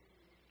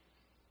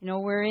You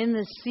know, we're in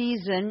the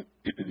season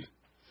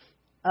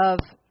of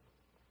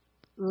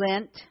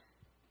Lent.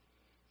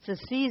 It's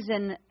a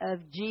season of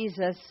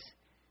Jesus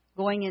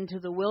going into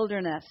the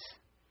wilderness.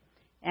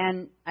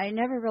 And I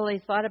never really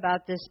thought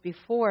about this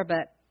before,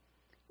 but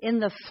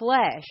in the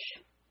flesh,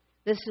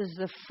 this is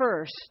the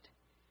first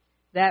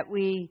that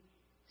we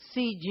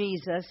see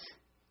Jesus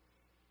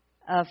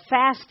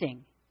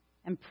fasting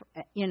and,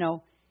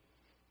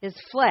 his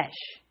flesh.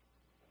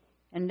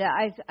 And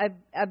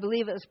I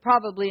believe it was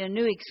probably a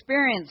new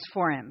experience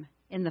for him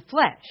in the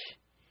flesh.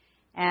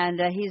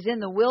 And he's in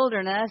the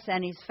wilderness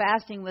and he's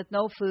fasting with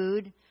no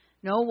food,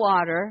 no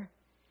water.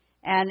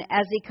 And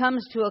as he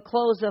comes to a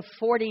close of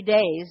 40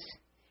 days,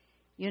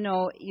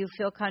 you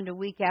feel kind of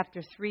weak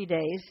after 3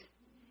 days.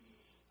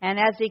 And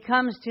as he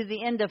comes to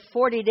the end of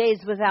 40 days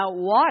without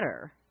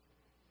water,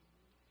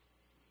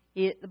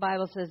 the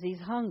Bible says he's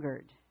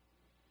hungered.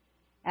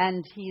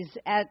 And he's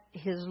at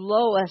his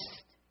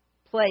lowest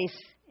place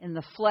in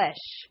the flesh.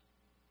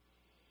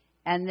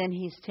 And then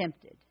he's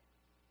tempted.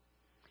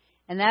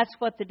 And that's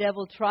what the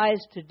devil tries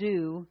to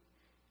do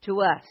to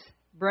us.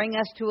 Bring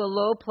us to a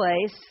low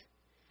place.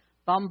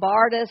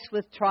 Bombard us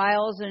with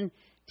trials and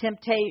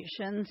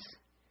temptations.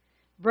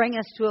 Bring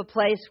us to a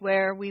place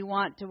where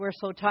we're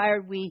so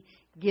tired we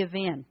give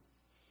in.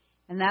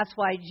 And that's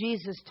why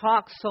Jesus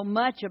talks so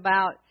much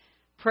about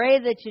pray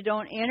that you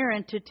don't enter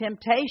into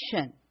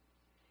temptation.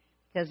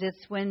 Because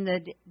it's when the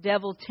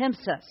devil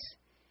tempts us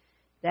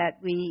that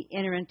we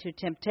enter into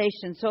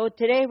temptation. So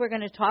today we're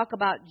going to talk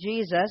about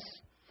Jesus.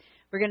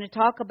 We're going to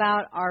talk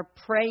about our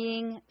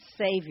praying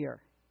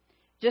Savior.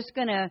 Just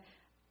going to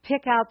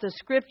pick out the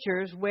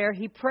scriptures where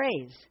he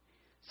prays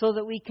so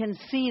that we can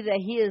see that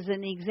he is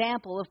an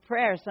example of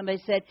prayer.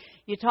 Somebody said,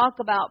 you talk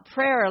about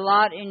prayer a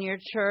lot in your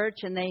church,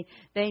 and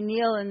they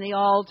kneel in the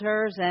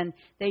altars and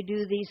they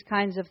do these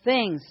kinds of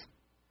things.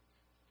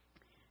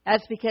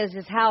 That's because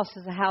his house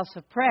is a house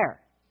of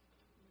prayer.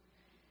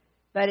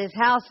 But his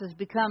house has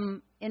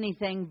become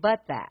anything but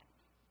that.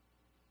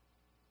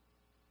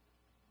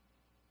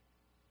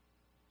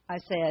 I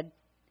said,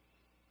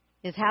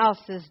 his house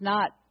is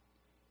not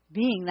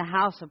being the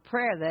house of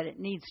prayer that it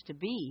needs to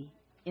be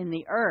in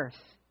the earth.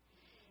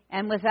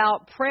 And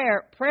without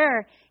prayer,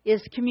 prayer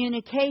is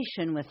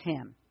communication with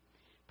him.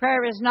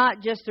 Prayer is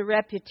not just a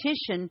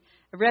repetitious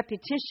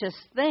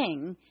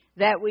thing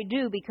that we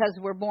do because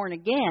we're born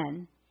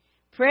again.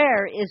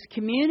 Prayer is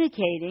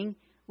communicating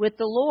with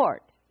the Lord.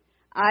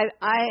 I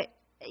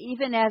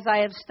even as I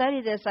have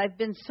studied this, I've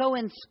been so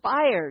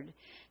inspired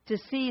to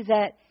see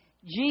that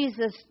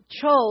Jesus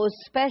chose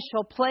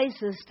special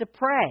places to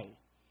pray.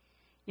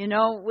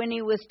 When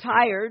he was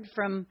tired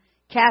from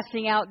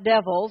casting out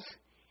devils,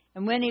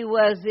 and when he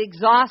was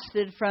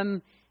exhausted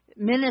from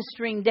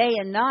ministering day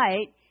and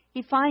night,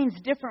 he finds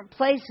different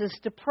places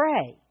to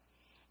pray.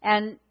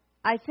 And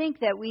I think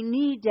that we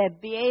need to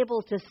be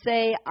able to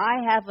say,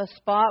 I have a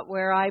spot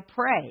where I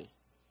pray.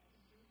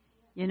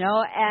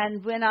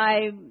 And when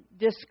I'm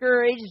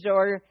discouraged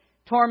or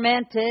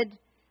tormented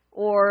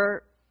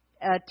or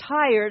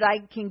tired, I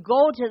can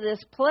go to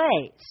this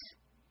place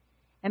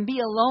and be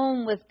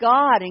alone with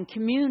God and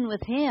commune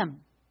with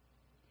him.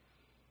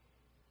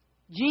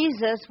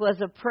 Jesus was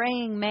a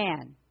praying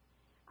man.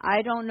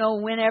 I don't know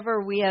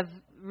whenever we have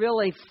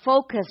really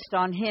focused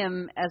on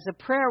him as a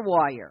prayer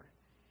warrior,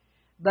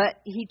 but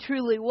he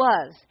truly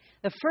was.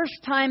 The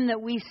first time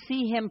that we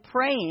see him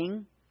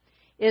praying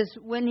is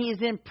when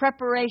he's in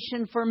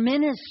preparation for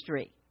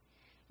ministry.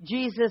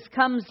 Jesus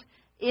comes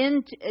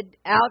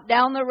out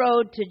down the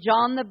road to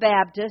John the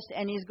Baptist,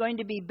 and he's going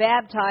to be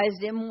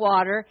baptized in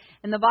water.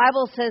 And the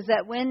Bible says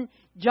that when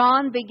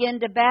John began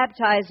to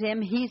baptize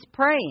him, he's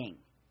praying.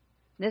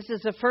 This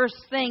is the first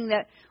thing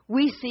that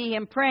we see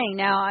him praying.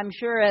 Now, I'm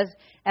sure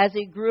as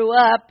he grew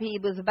up, he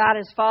was about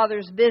his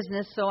father's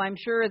business, so I'm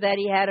sure that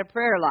he had a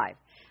prayer life.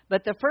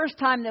 But the first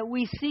time that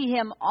we see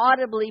him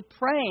audibly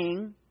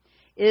praying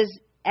is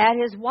at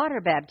his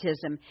water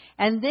baptism.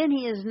 And then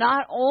he is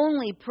not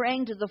only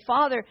praying to the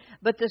Father,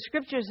 but the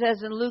Scripture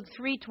says in Luke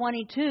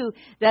 3:22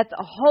 that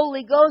the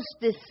Holy Ghost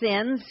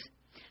descends.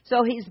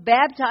 So he's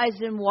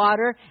baptized in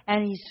water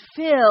and he's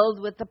filled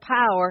with the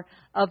power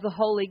of the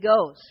Holy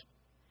Ghost.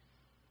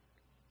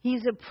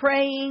 He's a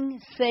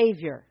praying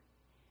Savior.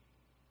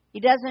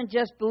 He doesn't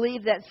just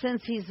believe that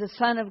since he's the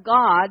Son of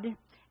God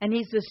and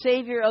he's the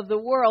Savior of the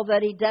world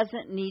that he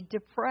doesn't need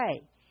to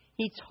pray.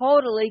 He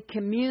totally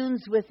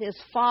communes with his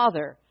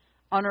Father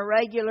on a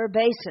regular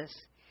basis.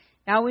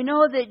 Now, we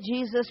know that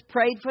Jesus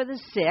prayed for the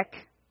sick.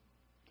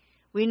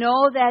 We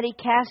know that he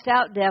cast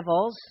out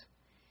devils.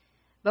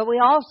 But we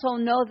also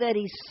know that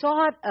he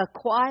sought a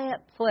quiet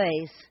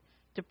place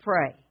to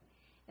pray.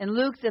 In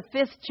Luke, the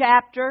 5th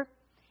chapter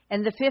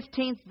and the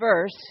 15th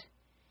verse,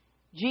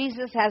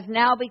 Jesus has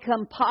now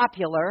become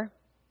popular.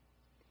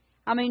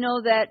 How many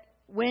know that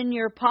when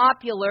you're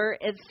popular,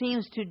 it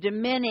seems to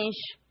diminish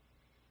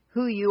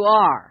who you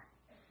are?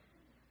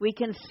 We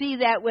can see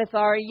that with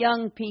our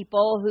young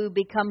people who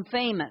become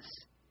famous.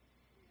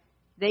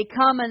 They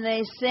come and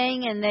they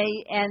sing and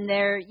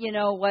they're,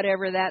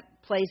 whatever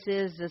that place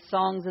is, the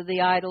Songs of the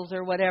Idols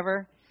or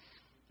whatever.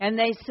 And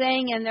they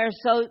sing, and they're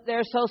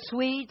so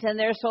sweet, and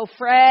they're so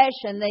fresh,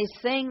 and they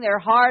sing their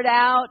heart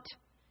out.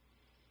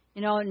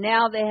 You know,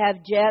 now they have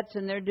jets,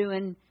 and they're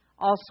doing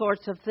all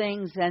sorts of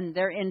things, and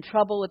they're in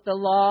trouble with the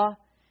law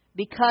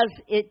because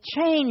it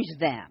changed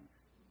them.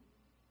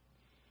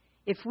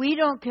 If we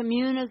don't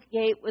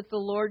communicate with the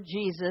Lord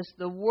Jesus,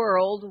 the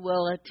world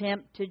will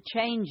attempt to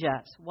change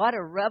us. What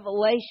a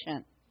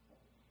revelation.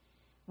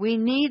 We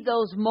need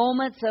those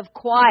moments of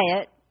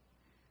quiet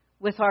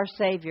with our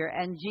Savior,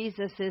 and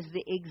Jesus is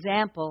the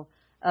example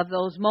of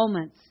those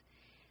moments.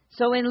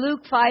 So in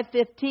Luke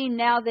 5:15,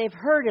 now they've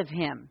heard of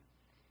Him.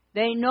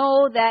 They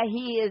know that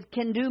He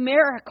can do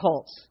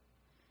miracles,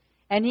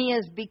 and He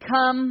has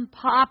become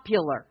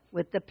popular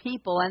with the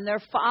people, and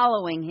they're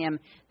following Him.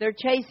 They're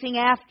chasing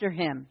after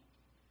Him.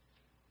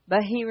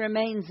 But He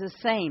remains the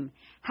same.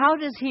 How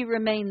does He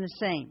remain the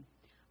same?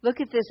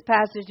 Look at this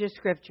passage of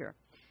Scripture.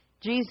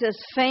 Jesus'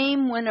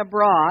 fame went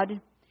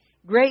abroad.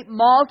 Great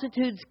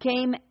multitudes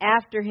came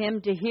after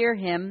Him to hear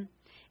Him,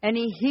 and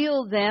He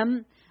healed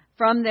them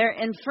from their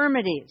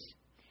infirmities.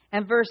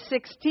 And verse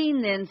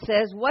 16 then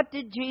says, what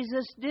did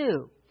Jesus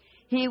do?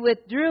 He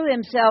withdrew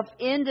Himself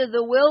into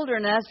the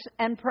wilderness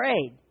and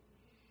prayed.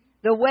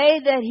 The way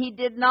that He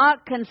did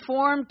not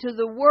conform to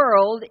the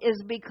world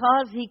is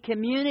because He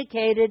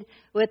communicated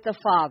with the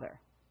Father.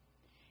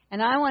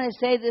 And I want to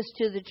say this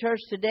to the church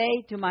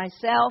today, to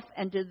myself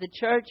and to the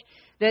church,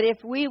 that if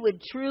we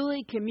would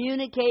truly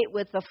communicate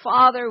with the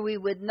Father, we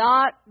would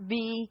not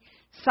be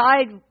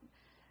sidewinded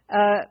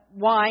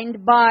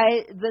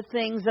by the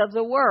things of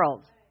the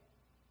world.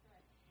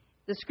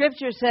 The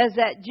Scripture says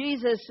that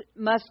Jesus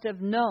must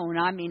have known.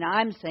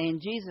 I'm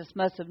saying Jesus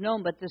must have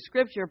known, but the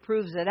Scripture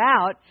proves it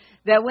out,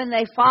 that when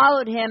they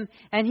followed Him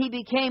and He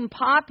became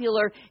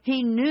popular,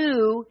 He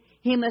knew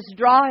He must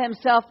draw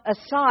Himself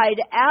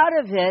aside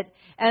out of it,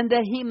 and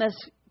that He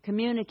must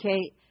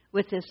communicate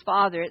with His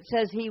Father. It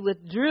says He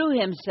withdrew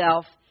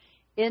Himself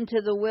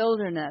into the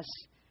wilderness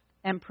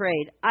and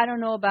prayed. I don't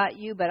know about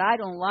you, but I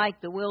don't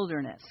like the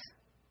wilderness.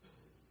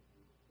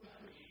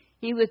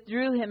 He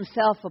withdrew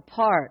Himself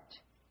apart.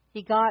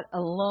 He got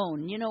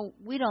alone. You know,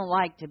 we don't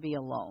like to be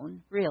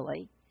alone,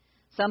 really.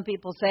 Some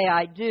people say,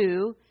 I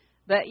do.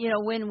 But, you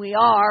know, when we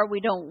are,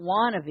 we don't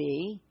want to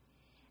be.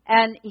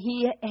 And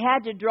He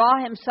had to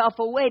draw Himself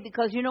away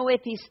because, you know,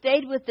 if He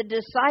stayed with the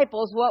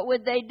disciples, what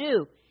would they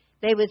do?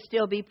 They would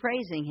still be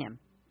praising Him.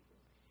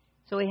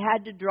 So He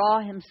had to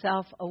draw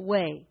Himself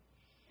away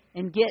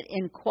and get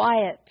in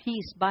quiet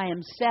peace by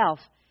Himself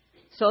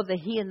so that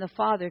He and the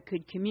Father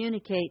could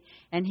communicate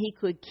and He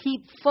could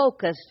keep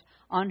focused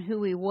on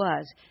who He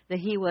was, that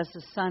He was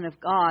the Son of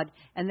God,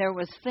 and there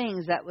was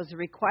things that was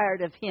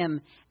required of Him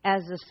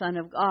as the Son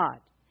of God.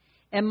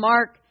 In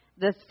Mark,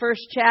 the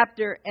 1st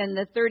chapter and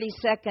the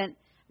 32nd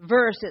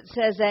verse, it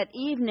says, at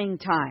evening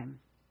time,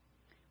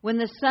 when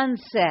the sun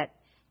set,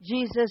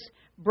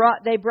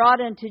 they brought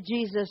unto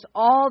Jesus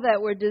all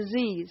that were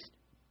diseased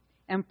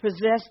and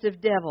possessed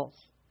of devils,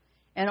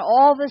 and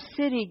all the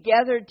city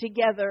gathered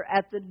together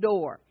at the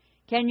door.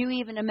 Can you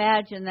even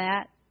imagine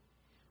that?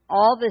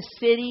 All the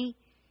city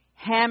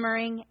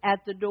hammering at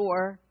the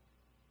door.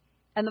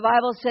 And the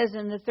Bible says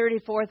in the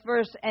 34th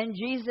verse, and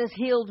Jesus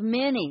healed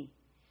many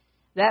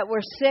that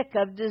were sick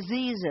of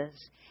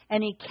diseases,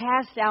 and He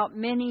cast out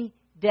many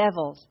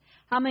devils.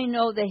 How many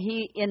know that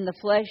He in the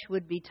flesh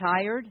would be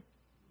tired?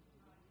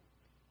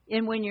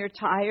 And when you're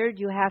tired,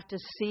 you have to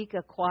seek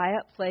a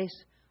quiet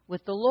place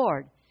with the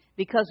Lord.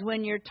 Because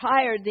when you're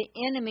tired, the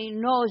enemy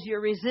knows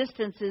your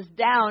resistance is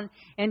down,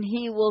 and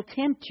he will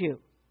tempt you.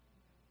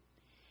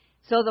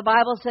 So the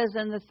Bible says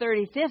in the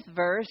 35th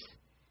verse,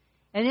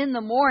 and in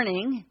the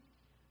morning,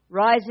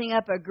 rising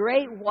up a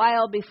great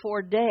while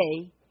before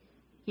day,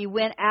 He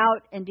went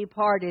out and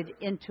departed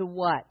into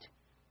what?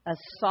 A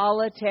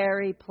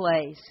solitary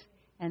place,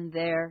 and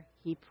there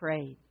He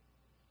prayed.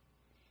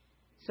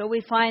 So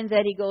we find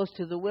that He goes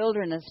to the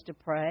wilderness to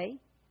pray.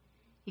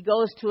 He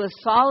goes to a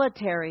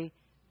solitary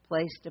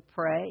place to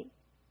pray.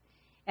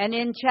 And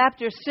in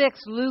chapter 6,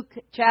 Luke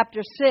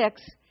chapter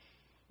 6,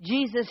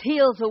 Jesus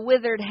heals a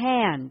withered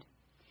hand.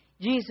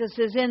 Jesus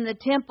is in the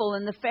temple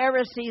and the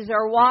Pharisees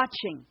are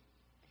watching.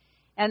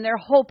 And they're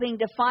hoping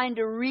to find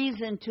a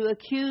reason to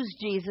accuse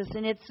Jesus,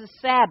 and it's the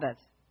Sabbath.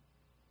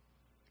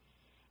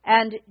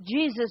 And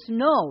Jesus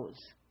knows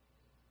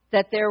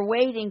that they're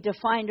waiting to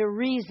find a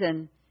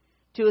reason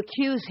to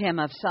accuse Him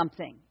of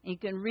something. You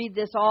can read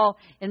this all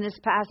in this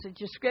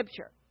passage of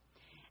Scripture.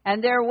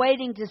 And they're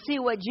waiting to see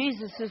what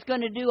Jesus is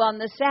going to do on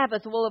the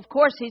Sabbath. Well, of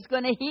course, He's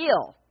going to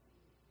heal.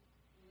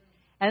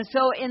 And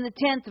so in the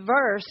 10th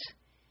verse,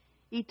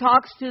 He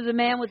talks to the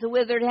man with the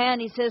withered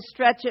hand. He says,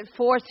 stretch it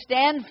forth,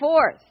 stand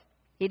forth.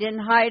 He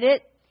didn't hide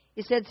it.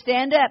 He said,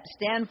 stand up,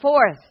 stand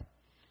forth.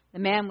 The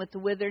man with the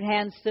withered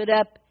hand stood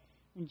up,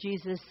 and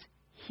Jesus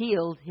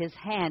healed his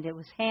hand.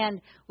 His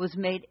hand was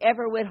made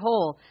everwhit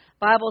whole.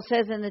 Bible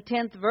says in the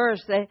 10th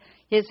verse that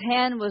his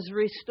hand was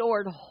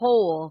restored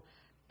whole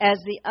as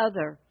the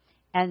other.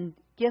 And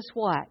guess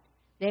what?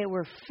 They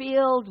were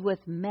filled with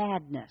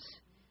madness.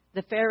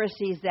 The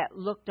Pharisees that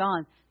looked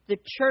on, the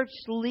church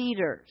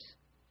leaders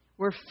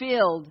were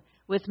filled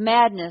with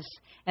madness,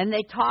 and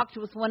they talked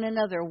with one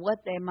another what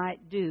they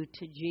might do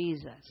to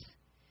Jesus.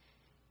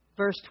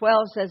 Verse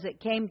 12 says, it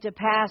came to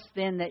pass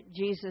then that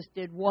Jesus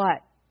did what?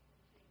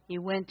 He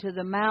went to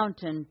the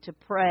mountain to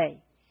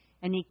pray,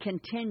 and he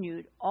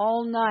continued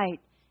all night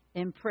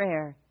in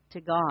prayer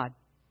to God.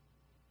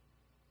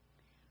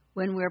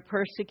 When we're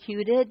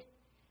persecuted,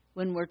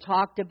 when we're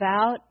talked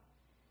about,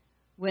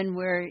 when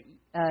we're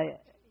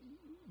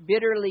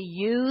bitterly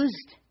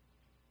used,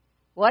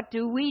 what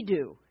do we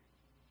do?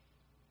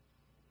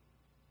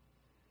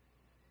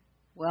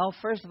 Well,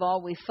 first of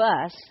all, we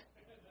fuss.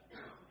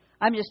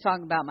 I'm just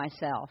talking about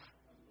myself.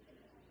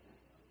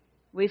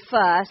 We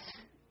fuss.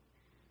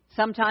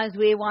 Sometimes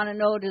we want to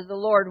know to the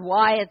Lord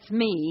why it's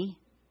me.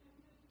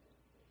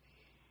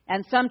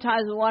 And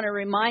sometimes we want to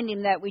remind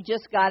Him that we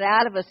just got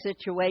out of a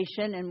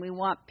situation and we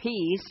want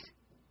peace.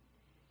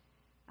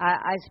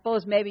 I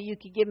suppose maybe you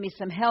could give me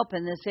some help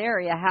in this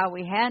area, how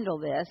we handle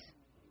this.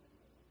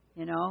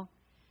 You know,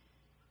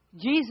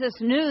 Jesus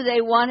knew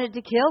they wanted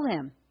to kill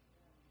Him.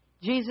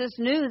 Jesus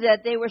knew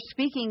that they were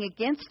speaking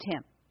against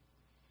Him.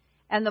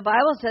 And the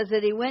Bible says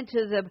that He went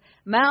to the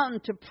mountain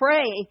to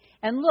pray.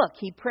 And look,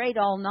 He prayed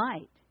all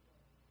night.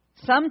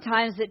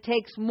 Sometimes it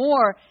takes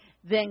more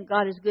than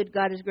God is good,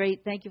 God is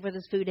great, thank you for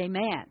this food,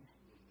 amen.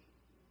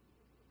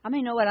 How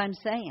many know what I'm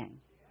saying?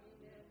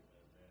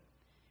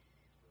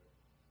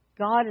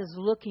 God is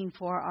looking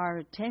for our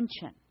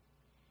attention.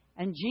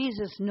 And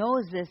Jesus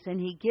knows this, and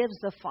He gives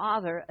the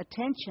Father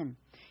attention.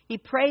 He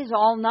prays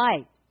all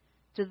night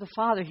to the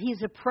Father.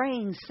 He's a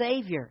praying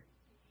Savior.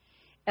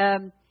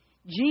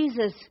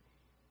 Jesus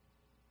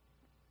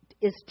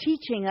is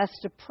teaching us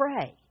to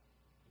pray.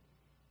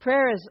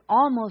 Prayer is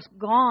almost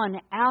gone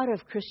out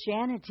of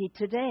Christianity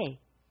today.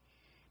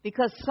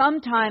 Because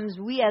sometimes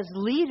we as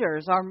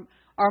leaders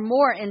are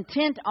more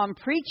intent on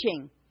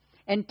preaching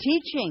and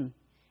teaching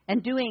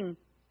and doing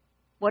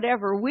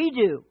whatever we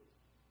do,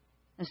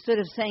 instead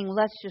of saying,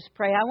 let's just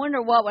pray. I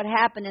wonder what would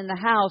happen in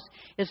the house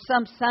if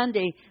some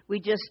Sunday we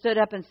just stood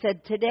up and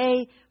said,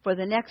 today, for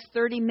the next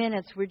 30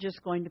 minutes, we're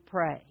just going to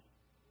pray.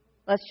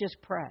 Let's just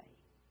pray.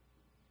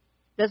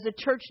 Does the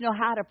church know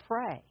how to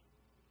pray?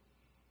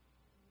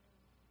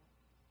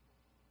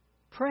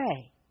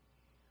 Pray.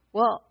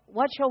 Well,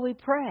 what shall we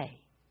pray?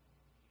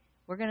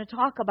 We're going to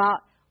talk about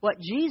what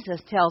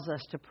Jesus tells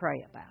us to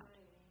pray about.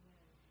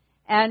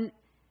 And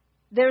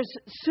there's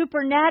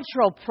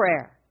supernatural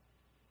prayer.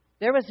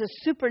 There was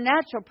a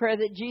supernatural prayer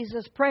that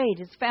Jesus prayed.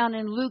 It's found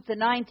in Luke, the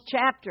 9th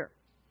chapter,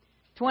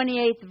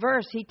 28th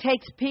verse. He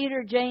takes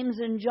Peter, James,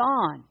 and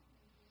John.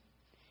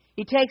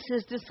 He takes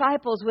His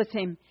disciples with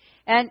Him.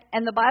 And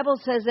the Bible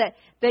says that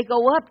they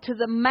go up to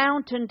the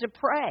mountain to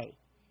pray.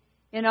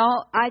 You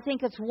know, I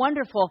think it's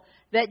wonderful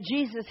that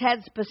Jesus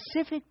had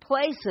specific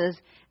places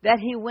that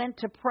He went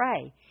to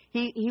pray.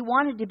 He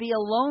wanted to be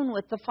alone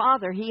with the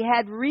Father. He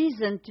had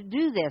reason to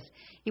do this.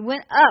 He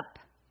went up.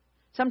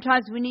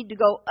 Sometimes we need to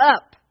go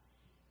up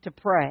to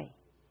pray.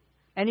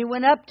 And He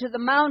went up to the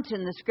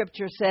mountain, the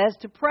Scripture says,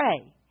 to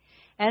pray.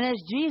 And as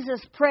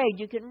Jesus prayed,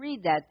 you can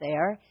read that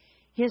there,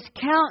 His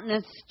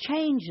countenance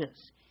changes.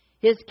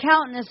 His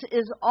countenance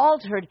is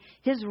altered.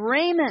 His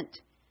raiment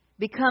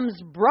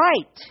becomes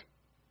bright.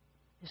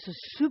 There's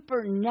a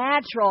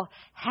supernatural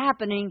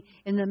happening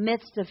in the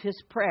midst of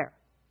His prayer.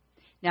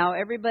 Now,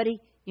 everybody,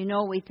 you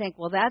know, we think,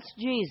 well, that's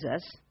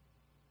Jesus.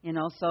 You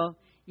know, so,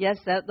 yes,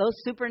 those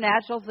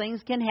supernatural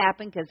things can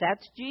happen because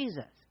that's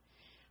Jesus.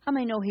 How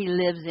many know He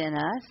lives in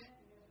us?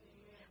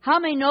 How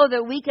many know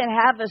that we can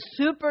have a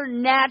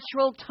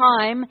supernatural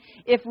time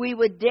if we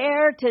would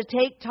dare to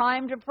take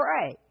time to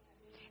pray?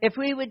 If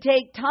we would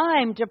take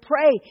time to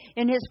pray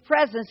in His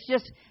presence,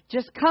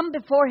 just come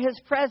before His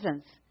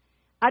presence.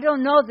 I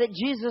don't know that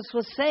Jesus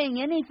was saying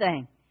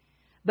anything,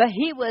 but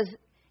He was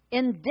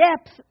in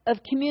depth of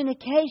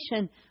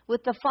communication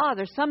with the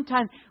Father.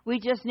 Sometimes we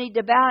just need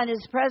to bow in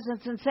His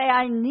presence and say,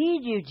 I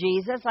need you,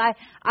 Jesus.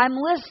 I'm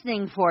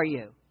listening for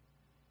you.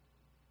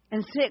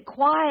 And sit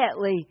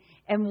quietly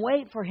and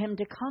wait for Him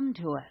to come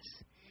to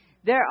us.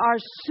 There are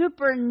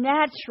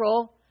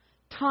supernatural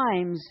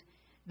times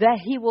that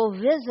He will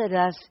visit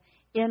us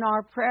in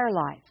our prayer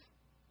life.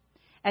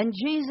 And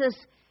Jesus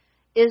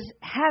is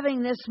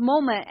having this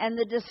moment, and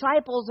the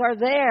disciples are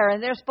there,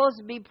 and they're supposed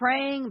to be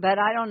praying, but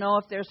I don't know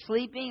if they're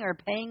sleeping or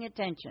paying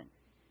attention.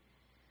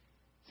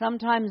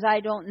 Sometimes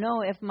I don't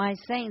know if my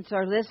saints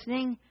are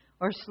listening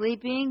or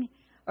sleeping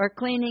or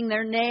cleaning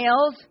their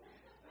nails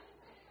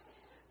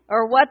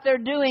or what they're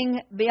doing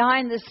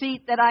behind the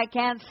seat that I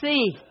can't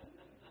see.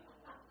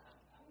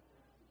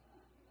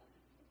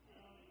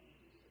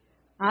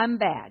 I'm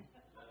bad.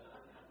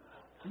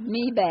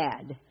 Me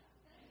bad.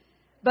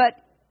 But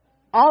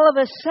all of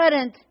a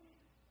sudden,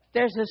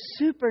 there's a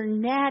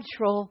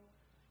supernatural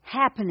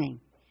happening.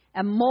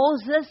 And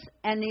Moses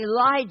and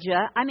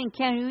Elijah,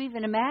 can you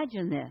even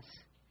imagine this?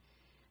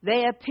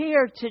 They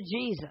appear to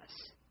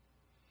Jesus.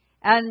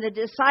 And the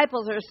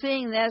disciples are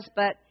seeing this,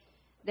 but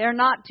they're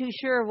not too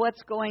sure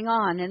what's going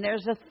on. And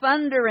there's a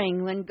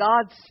thundering when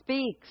God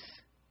speaks.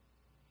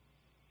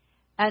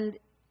 And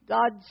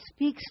God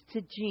speaks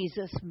to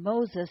Jesus,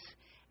 Moses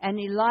and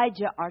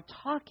Elijah are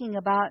talking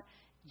about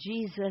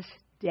Jesus'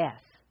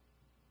 death.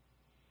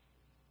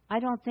 I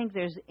don't think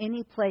there's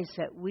any place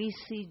that we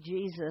see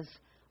Jesus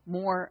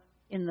more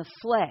in the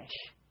flesh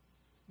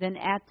than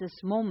at this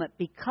moment,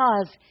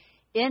 because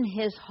in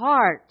his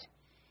heart,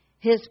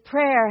 his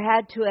prayer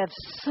had to have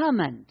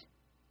summoned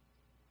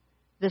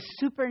the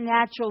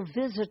supernatural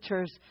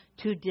visitors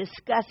to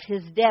discuss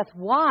his death.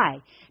 Why?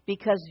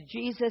 Because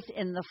Jesus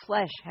in the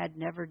flesh had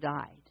never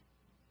died.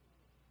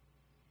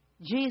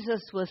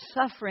 Jesus was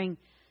suffering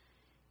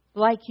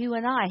like you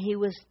and I. He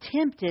was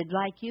tempted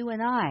like you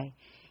and I.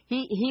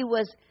 He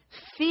was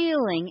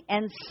feeling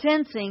and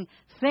sensing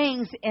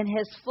things in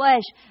his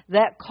flesh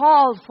that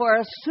called for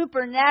a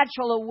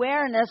supernatural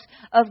awareness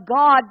of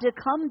God to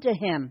come to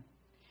him.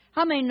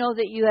 How many know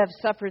that you have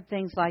suffered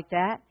things like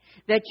that?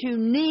 That you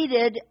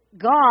needed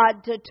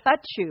God to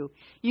touch you.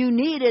 You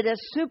needed a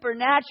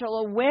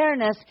supernatural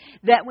awareness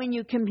that when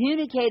you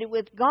communicated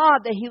with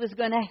God, that He was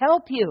going to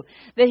help you,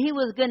 that He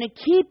was going to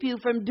keep you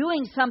from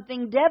doing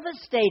something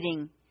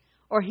devastating,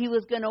 or He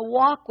was going to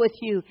walk with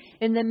you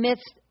in the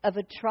midst of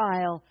a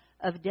trial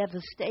of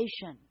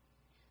devastation.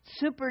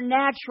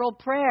 Supernatural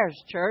prayers,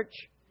 church.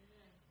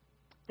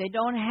 They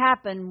don't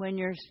happen when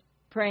you're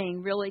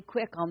praying really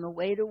quick on the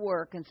way to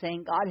work and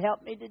saying, God,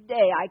 help me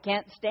today. I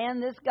can't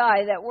stand this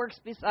guy that works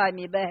beside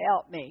me, but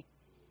help me.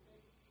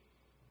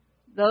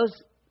 Those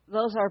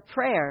are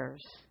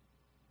prayers.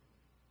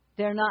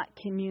 They're not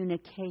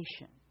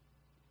communication.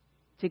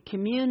 To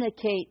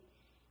communicate,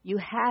 you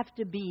have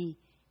to be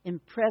in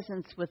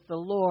presence with the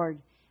Lord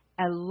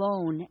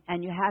alone,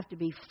 and you have to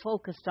be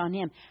focused on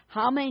Him.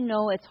 How many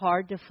know it's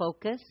hard to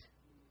focus?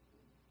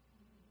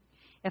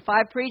 If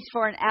I preached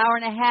for an hour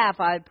and a half,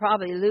 I'd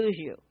probably lose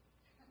you.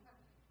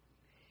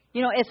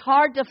 You know, it's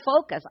hard to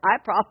focus. I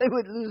probably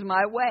would lose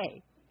my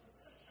way.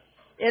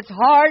 It's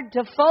hard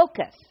to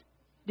focus.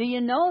 Do you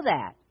know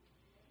that?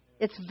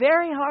 It's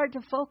very hard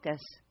to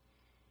focus.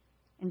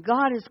 And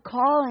God is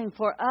calling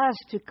for us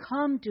to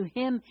come to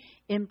Him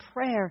in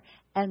prayer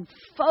and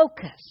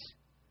focus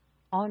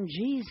on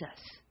Jesus,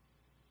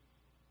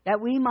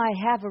 that we might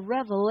have a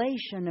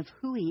revelation of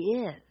who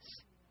He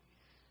is.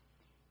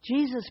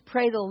 Jesus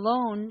prayed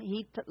alone.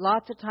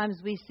 Lots of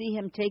times we see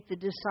Him take the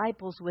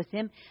disciples with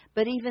Him,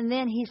 but even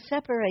then He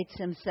separates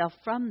Himself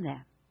from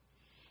them.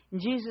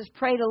 And Jesus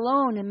prayed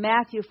alone in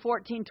Matthew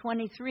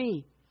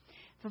 14:23.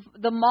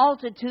 The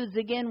multitudes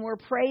again were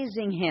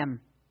praising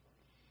Him,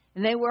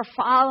 and they were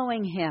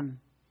following Him,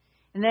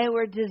 and they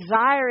were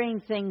desiring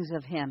things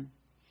of Him.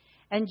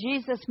 And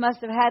Jesus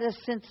must have had a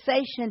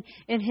sensation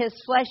in His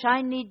flesh,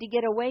 I need to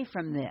get away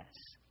from this.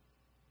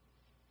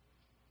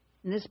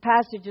 And this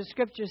passage of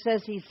Scripture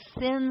says He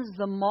sends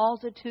the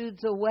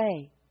multitudes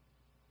away.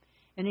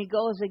 And He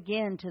goes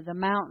again to the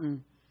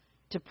mountain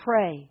to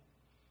pray.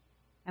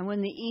 And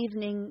when the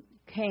evening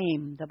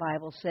came, the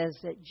Bible says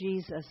that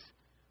Jesus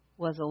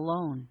was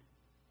alone.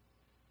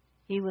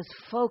 He was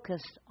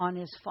focused on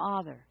His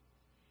Father.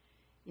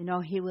 You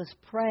know, He was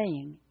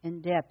praying in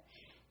depth.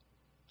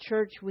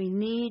 Church, we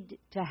need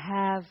to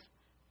have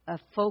a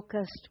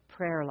focused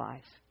prayer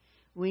life.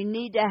 We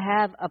need to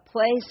have a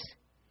place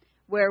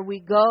where we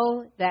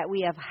go that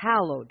we have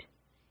hallowed.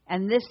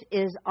 And this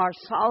is our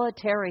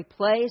solitary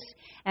place.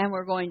 And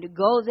we're going to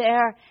go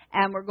there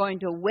and we're going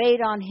to wait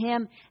on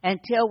Him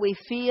until we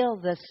feel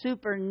the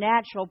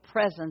supernatural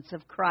presence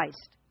of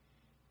Christ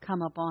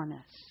come upon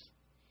us.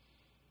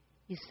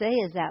 You say,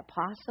 is that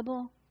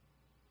possible?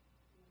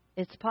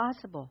 It's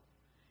possible.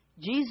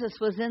 Jesus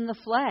was in the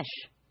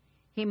flesh.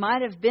 He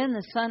might have been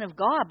the Son of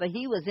God, but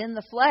He was in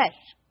the flesh.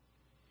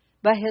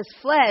 But His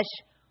flesh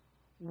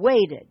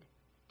waited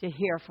to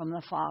hear from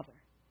the Father.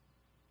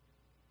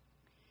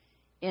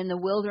 In the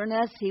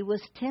wilderness, He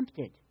was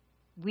tempted.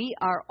 We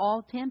are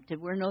all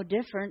tempted. We're no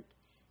different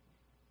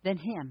than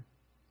Him.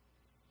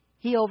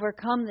 He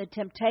overcome the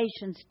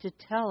temptations to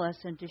tell us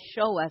and to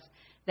show us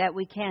that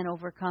we can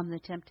overcome the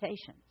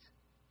temptations.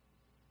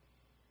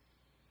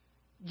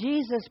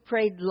 Jesus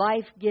prayed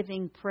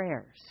life-giving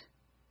prayers.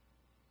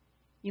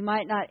 You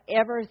might not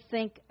ever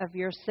think of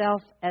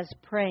yourself as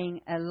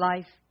praying a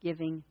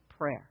life-giving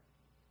prayer.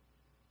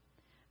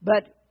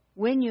 But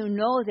when you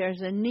know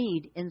there's a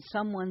need in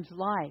someone's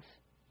life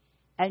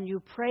and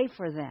you pray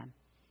for them,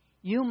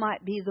 you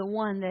might be the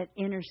one that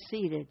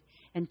interceded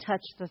and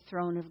touched the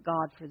throne of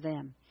God for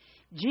them.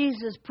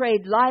 Jesus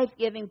prayed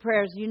life-giving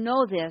prayers. You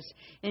know this.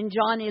 In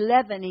John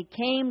 11, He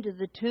came to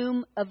the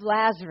tomb of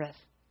Lazarus.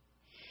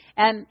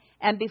 And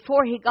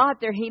before He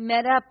got there, He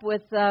met up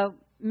with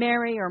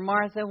Mary or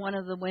Martha, one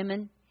of the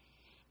women.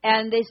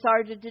 And they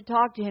started to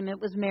talk to Him.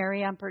 It was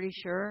Mary, I'm pretty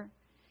sure.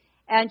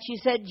 And she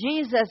said,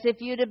 Jesus,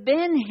 if you'd have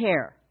been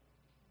here.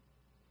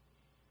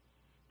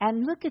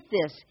 And look at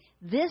this.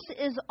 This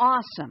is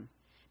awesome.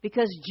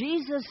 Because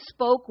Jesus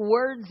spoke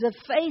words of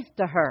faith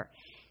to her.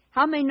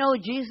 How many know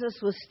Jesus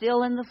was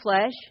still in the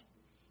flesh?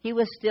 He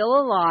was still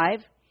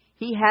alive.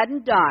 He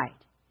hadn't died.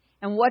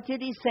 And what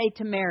did He say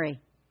to Mary?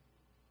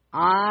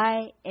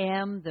 I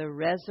am the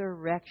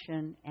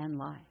resurrection and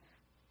life.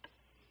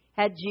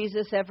 Had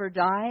Jesus ever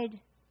died?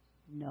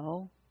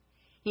 No.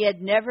 He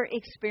had never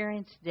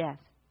experienced death.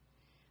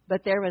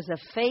 But there was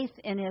a faith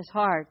in his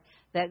heart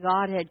that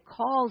God had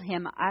called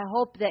him. I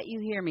hope that you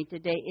hear me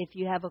today if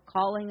you have a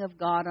calling of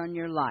God on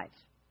your life.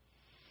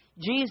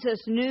 Jesus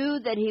knew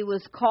that he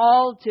was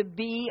called to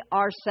be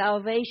our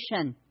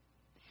salvation.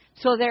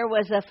 So there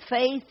was a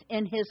faith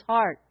in his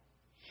heart.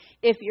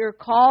 If you're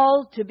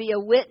called to be a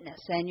witness,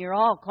 and you're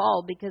all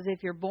called, because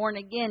if you're born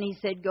again, he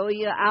said, go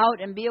you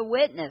out and be a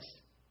witness.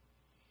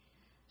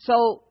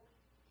 So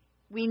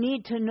we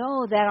need to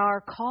know that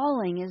our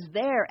calling is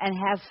there and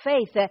have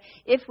faith that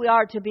if we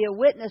are to be a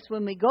witness,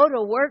 when we go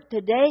to work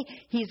today,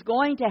 he's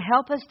going to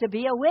help us to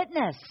be a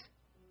witness.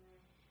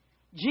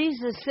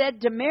 Jesus said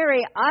to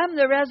Mary, I'm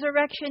the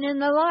resurrection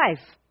and the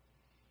life.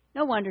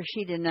 No wonder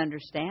she didn't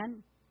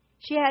understand.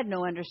 She had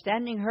no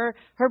understanding.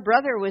 Her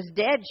brother was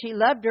dead. She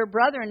loved her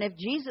brother. And if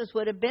Jesus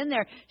would have been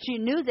there, she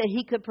knew that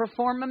he could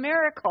perform a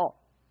miracle.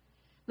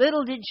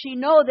 Little did she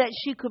know that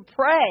she could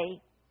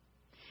pray.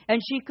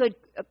 And she could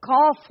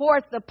call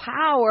forth the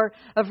power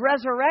of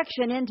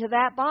resurrection into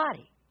that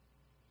body.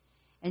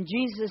 And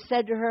Jesus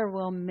said to her,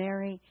 well,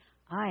 Mary,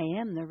 I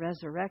am the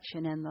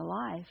resurrection and the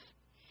life.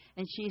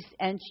 And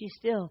she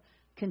still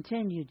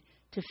continued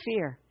to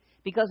fear.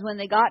 Because when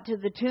they got to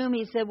the tomb,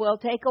 he said, well,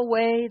 take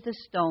away the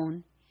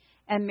stone.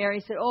 And Mary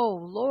said, oh,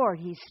 Lord,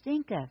 he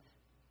stinketh.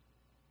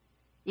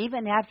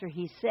 Even after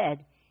he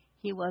said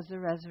he was the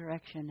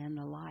resurrection and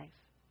the life.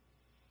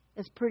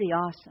 It's pretty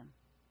awesome.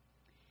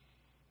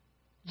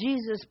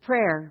 Jesus'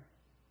 prayer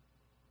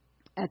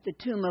at the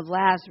tomb of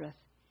Lazarus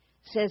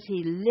says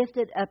he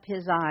lifted up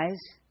his eyes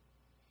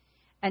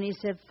and he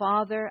said,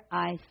 Father,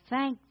 I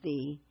thank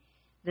thee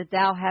that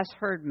thou hast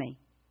heard me.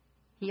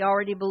 He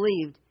already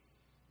believed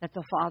that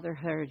the Father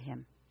heard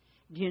him.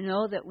 Do you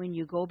know that when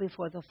you go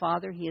before the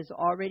Father, he has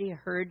already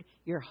heard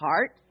your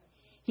heart?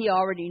 He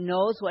already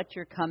knows what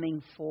you're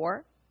coming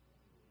for.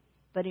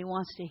 But he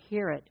wants to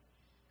hear it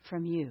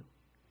from you.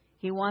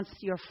 He wants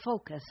your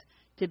focus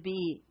to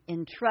be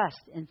in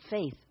trust and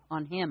faith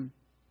on him.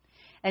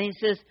 And he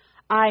says,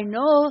 I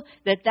know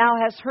that thou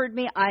hast heard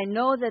me. I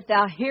know that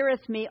thou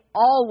hearest me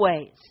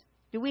always.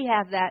 Do we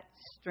have that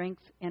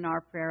strength in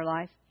our prayer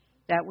life?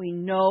 That we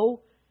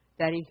know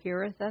that he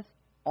heareth us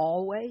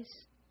always?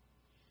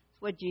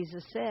 What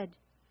Jesus said.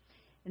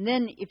 And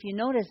then if you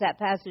notice that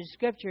passage of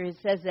Scripture, it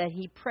says that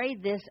he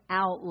prayed this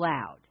out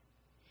loud.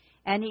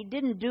 And he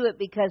didn't do it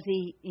because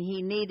he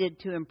needed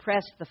to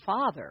impress the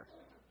Father.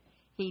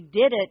 He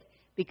did it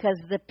because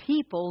the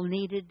people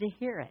needed to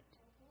hear it.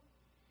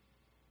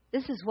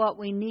 This is what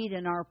we need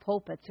in our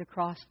pulpits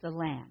across the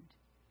land.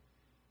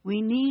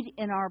 We need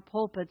in our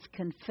pulpits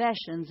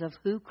confessions of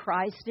who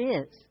Christ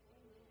is.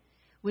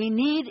 We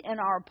need in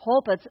our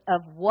pulpits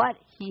of what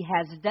he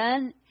has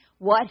done,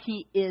 what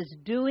he is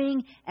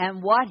doing,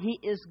 and what he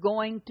is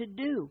going to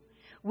do.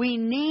 We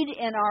need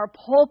in our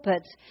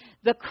pulpits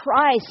the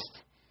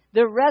Christ,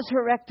 the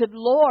resurrected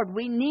Lord.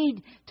 We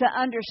need to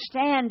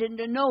understand and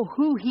to know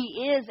who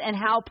he is and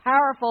how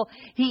powerful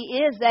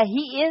he is, that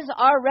he is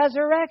our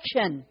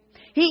resurrection.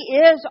 He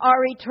is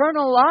our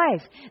eternal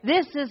life.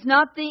 This is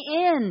not the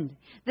end.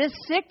 This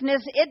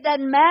sickness, it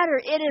doesn't matter.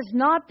 It is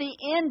not the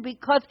end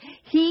because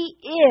he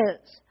is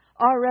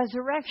our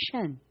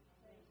resurrection.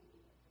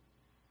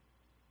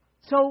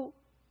 So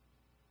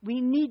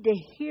we need to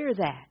hear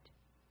that.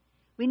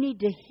 We need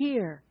to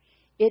hear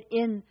it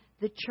in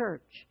the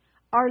church.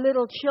 Our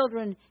little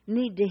children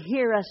need to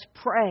hear us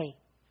pray.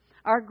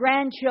 Our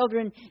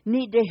grandchildren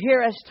need to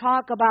hear us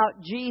talk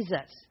about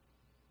Jesus.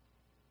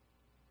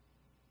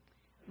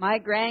 My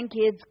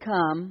grandkids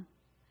come,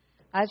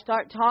 I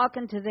start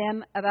talking to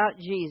them about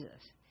Jesus.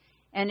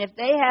 And if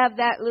they have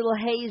that little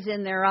haze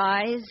in their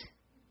eyes,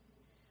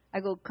 I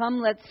go, come,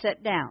 let's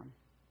sit down.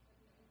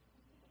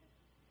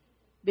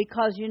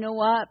 Because you know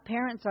what?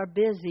 Parents are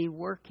busy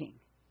working.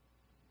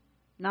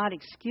 Not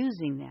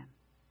excusing them.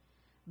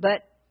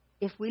 But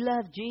if we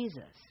love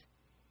Jesus,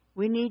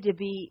 we need to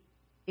be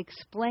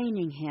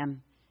explaining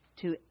him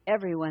to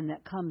everyone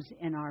that comes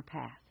in our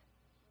path.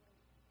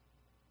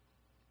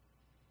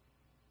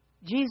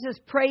 Jesus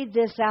prayed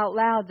this out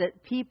loud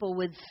that people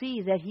would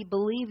see that he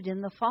believed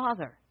in the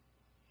Father.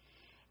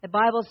 The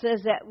Bible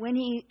says that when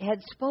he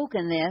had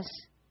spoken this,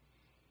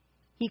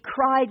 he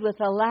cried with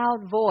a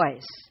loud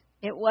voice.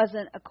 It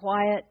wasn't a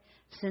quiet,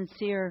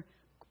 sincere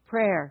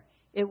prayer.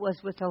 It was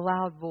with a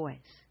loud voice.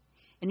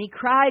 And he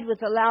cried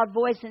with a loud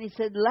voice and he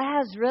said,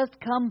 Lazarus,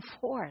 come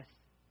forth.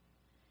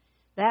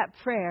 That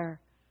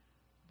prayer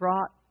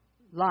brought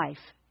life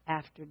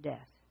after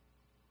death.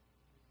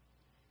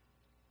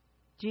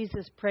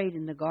 Jesus prayed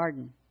in the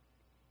garden.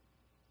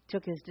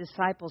 Took his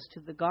disciples to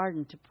the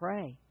garden to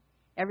pray.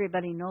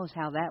 Everybody knows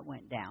how that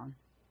went down.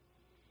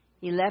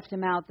 He left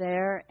them out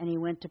there and he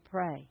went to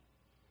pray.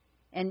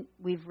 And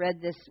we've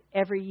read this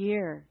every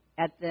year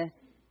at the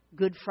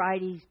Good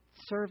Friday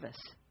service.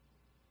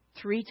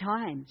 3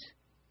 times.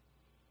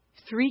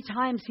 3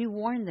 times he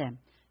warned them.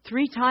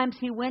 3 times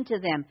he went to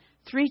them.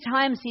 3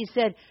 times he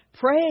said,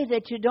 pray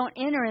that you don't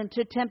enter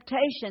into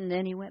temptation.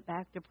 Then he went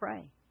back to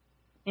pray.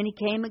 And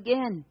he came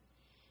again.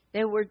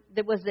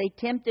 Was they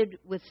tempted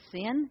with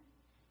sin?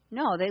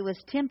 No, they was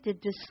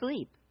tempted to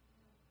sleep.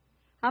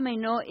 How many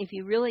know if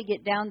you really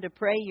get down to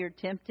pray, you're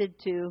tempted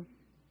to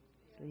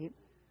sleep?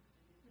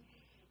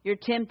 You're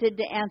tempted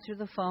to answer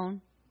the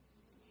phone.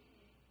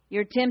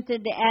 You're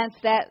tempted to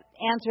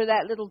answer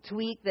that little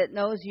tweak that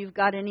knows you've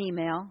got an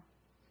email.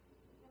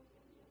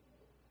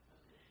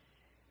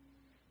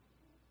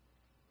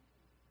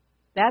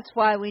 That's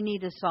why we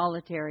need a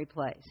solitary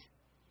place.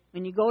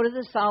 When you go to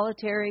the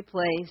solitary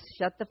place,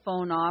 shut the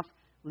phone off,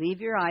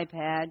 leave your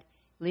iPad,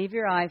 leave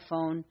your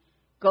iPhone,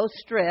 go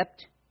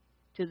stripped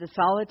to the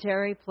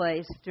solitary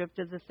place, stripped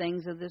of the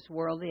things of this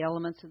world, the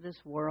elements of this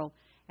world,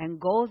 and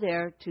go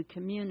there to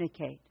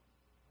communicate.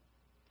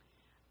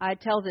 I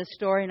tell this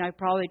story, and I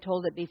probably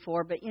told it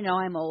before, but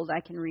I'm old,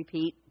 I can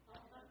repeat.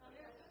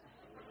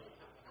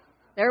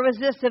 There was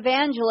this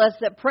evangelist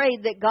that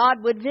prayed that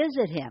God would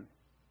visit him.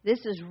 This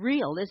is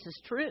real. This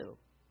is true.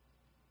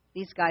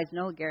 These guys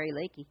know Gary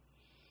Lakey.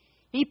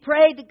 He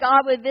prayed that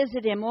God would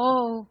visit him.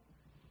 Oh,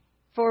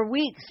 for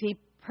weeks he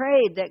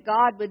prayed that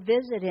God would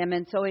visit him.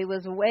 And so he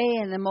was away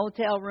in the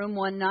motel room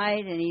one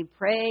night, and he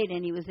prayed,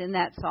 and he was in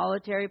that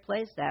solitary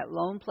place, that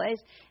lone place,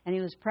 and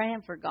he was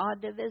praying for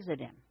God to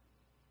visit him.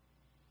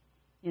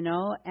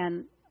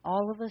 And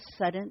all of a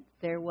sudden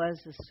there was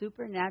a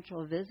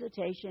supernatural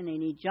visitation,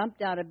 and he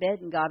jumped out of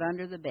bed and got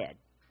under the bed.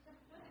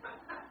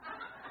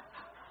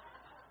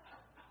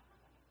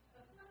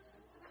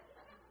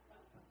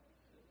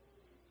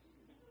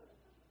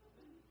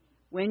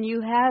 When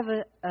you have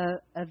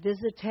a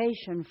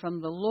visitation from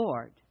the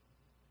Lord,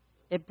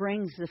 it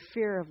brings the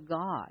fear of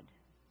God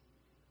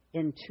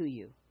into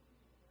you.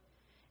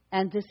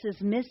 And this is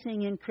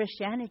missing in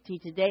Christianity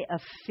today, a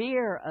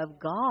fear of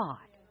God.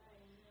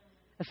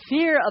 A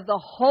fear of the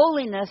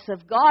holiness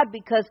of God,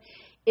 because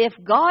if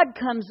God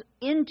comes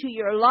into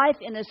your life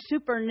in a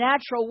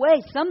supernatural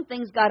way,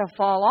 something's got to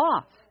fall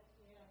off.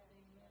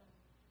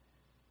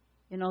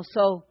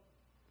 So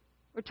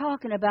we're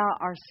talking about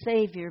our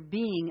Savior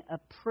being a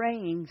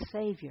praying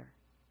Savior.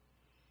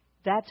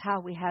 That's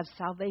how we have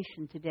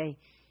salvation today,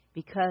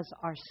 because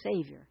our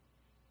Savior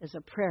is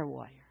a prayer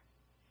warrior,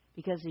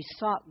 because He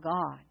sought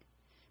God,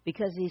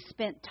 because He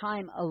spent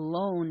time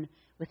alone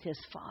with His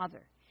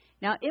Father.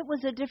 Now, it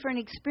was a different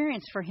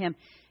experience for Him,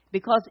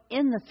 because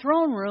in the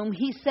throne room,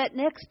 He sat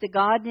next to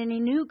God, and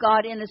He knew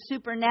God in a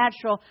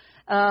supernatural,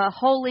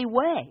 holy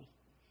way.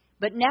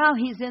 But now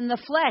He's in the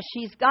flesh.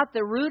 He's got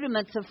the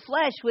rudiments of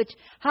flesh, which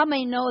how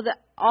many know that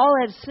all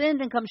have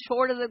sinned and come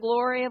short of the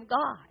glory of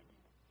God?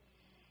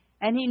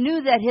 And He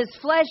knew that His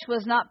flesh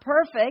was not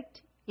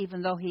perfect,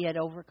 even though He had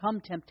overcome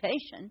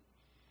temptation.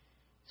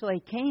 So He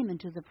came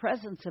into the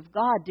presence of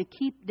God to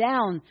keep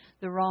down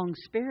the wrong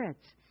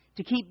spirits,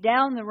 to keep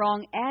down the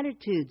wrong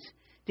attitudes,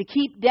 to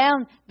keep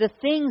down the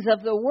things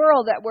of the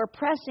world that were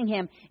pressing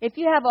Him. If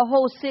you have a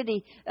whole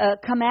city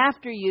come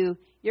after you,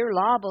 you're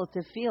liable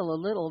to feel a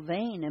little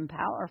vain and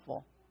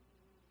powerful.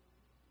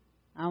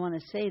 I want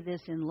to say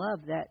this in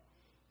love, that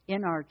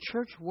in our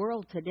church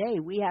world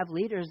today, we have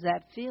leaders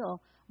that feel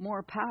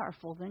more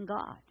powerful than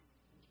God,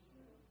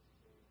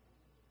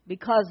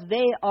 because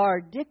they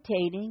are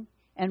dictating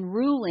and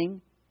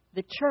ruling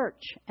the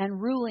church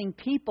and ruling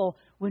people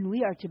when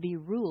we are to be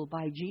ruled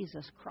by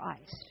Jesus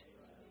Christ.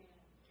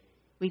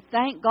 We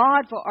thank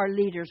God for our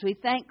leaders. We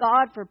thank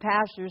God for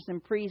pastors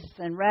and priests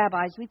and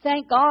rabbis. We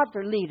thank God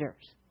for leaders.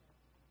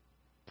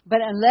 But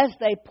unless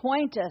they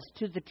point us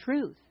to the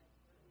truth,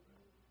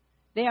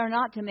 they are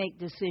not to make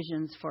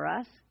decisions for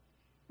us.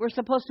 We're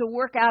supposed to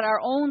work out our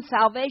own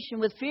salvation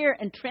with fear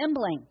and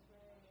trembling.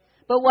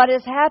 But what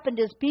has happened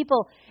is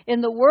people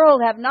in the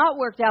world have not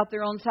worked out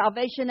their own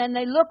salvation, and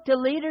they look to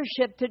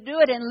leadership to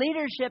do it, and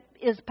leadership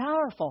is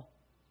powerful.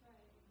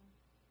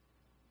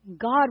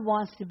 God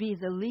wants to be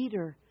the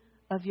leader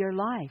of your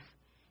life.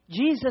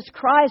 Jesus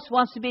Christ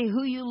wants to be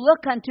who you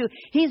look unto.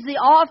 He's the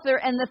author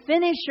and the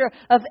finisher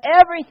of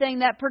everything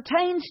that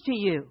pertains to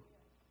you.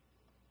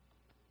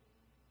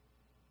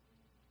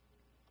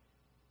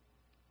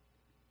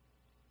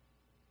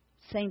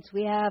 Saints,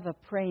 we have a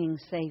praying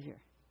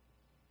Savior.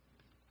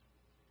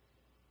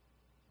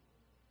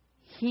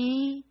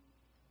 He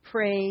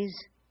prays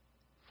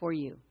for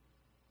you.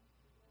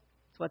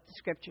 That's what the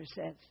Scripture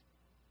says.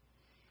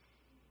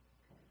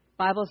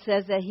 The Bible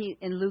says that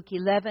in Luke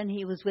 11,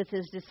 He was with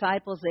His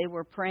disciples. They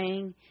were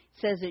praying. It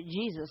says that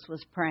Jesus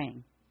was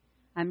praying.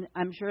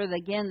 I'm sure that,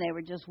 again, they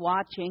were just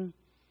watching.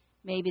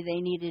 Maybe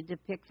they needed to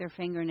pick their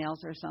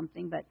fingernails or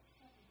something, but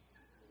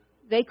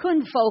they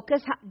couldn't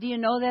focus. Do you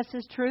know this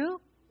is true?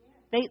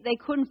 They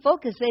couldn't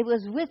focus. They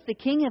was with the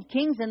King of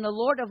Kings and the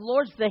Lord of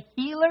Lords, the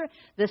healer,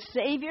 the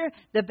Savior,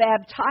 the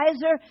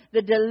baptizer,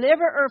 the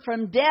deliverer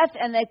from death,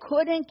 and they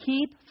couldn't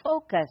keep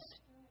focused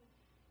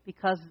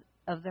because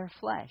of their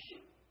flesh.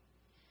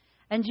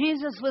 And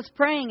Jesus was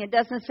praying. It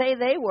doesn't say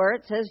they were.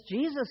 It says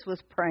Jesus was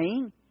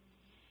praying.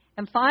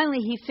 And finally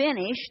He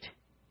finished.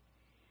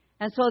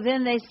 And so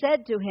then they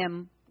said to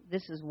Him,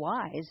 this is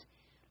wise,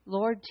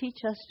 Lord, teach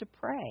us to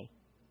pray.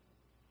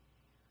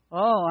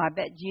 Oh, I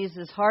bet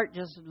Jesus' heart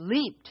just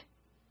leaped.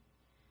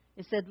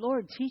 They said,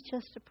 Lord, teach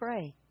us to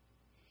pray.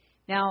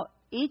 Now,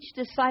 each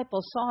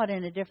disciple saw it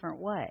in a different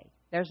way.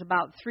 There's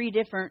about 3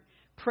 different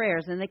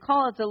prayers, and they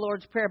call it the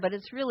Lord's Prayer, but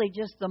it's really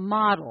just the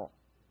model.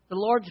 The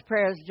Lord's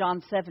Prayer is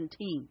John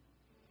 17.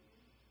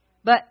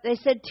 But they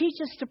said, teach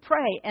us to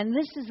pray. And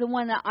this is the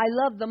one that I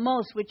love the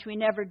most, which we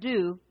never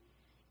do.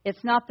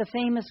 It's not the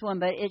famous one,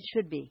 but it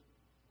should be.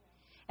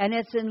 And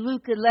it's in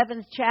Luke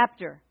 11th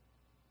chapter.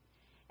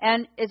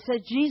 And it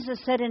says, Jesus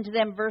said unto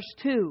them, verse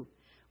 2,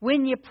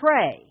 when you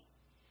pray,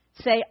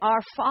 say, Our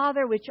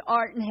Father which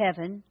art in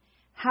heaven,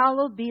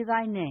 hallowed be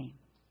thy name.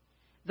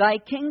 Thy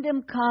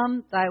kingdom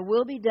come, thy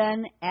will be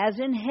done, as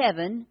in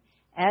heaven,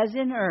 as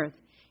in earth.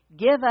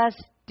 Give us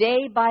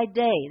day by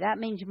day. That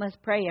means you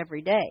must pray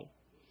every day.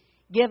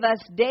 Give us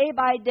day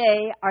by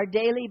day our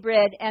daily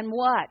bread, and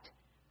what?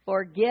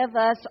 Forgive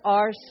us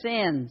our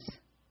sins.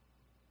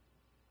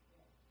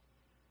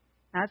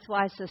 That's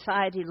why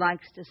society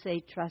likes to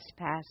say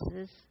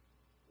trespasses,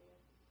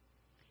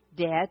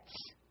 debts.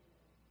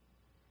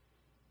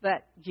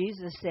 But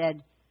Jesus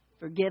said,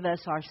 forgive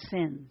us our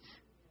sins.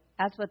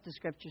 That's what the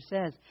Scripture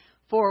says.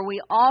 For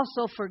we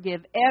also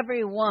forgive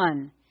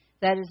everyone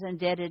that is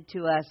indebted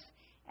to us,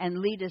 and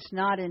lead us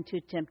not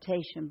into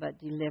temptation, but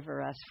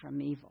deliver us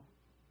from evil.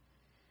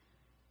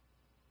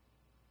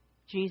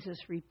 Jesus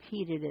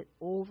repeated it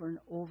over and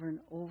over and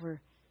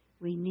over.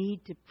 We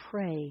need to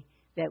pray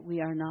that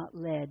we are not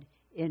led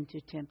into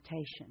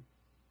temptation.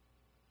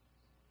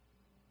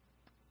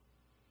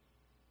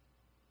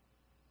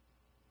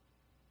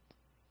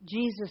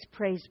 Jesus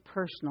prays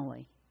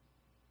personally.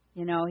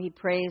 You know, he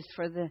prays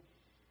for the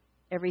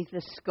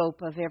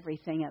scope of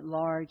everything at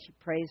large. He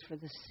prays for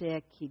the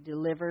sick. He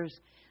delivers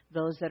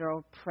those that are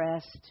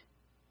oppressed.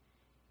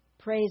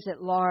 Prays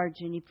at large,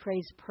 and he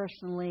prays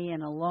personally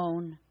and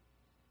alone.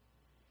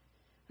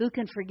 Who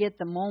can forget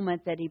the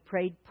moment that he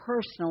prayed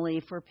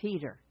personally for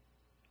Peter?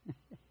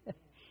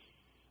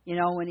 You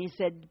know, when he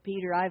said,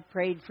 Peter, I've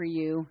prayed for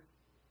you.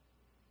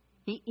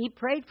 He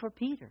prayed for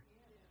Peter.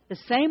 The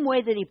same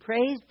way that he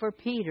prays for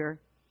Peter,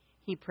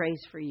 he prays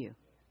for you.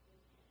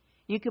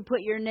 You can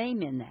put your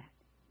name in that.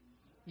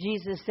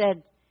 Jesus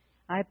said,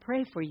 I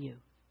pray for you.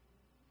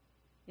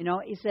 You know,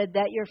 he said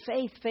that your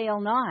faith fail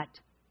not.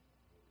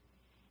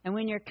 And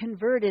when you're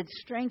converted,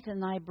 strengthen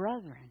thy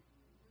brethren.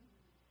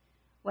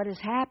 What is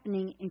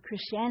happening in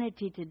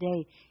Christianity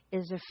today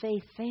is their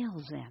faith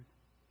fails them.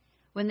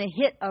 When they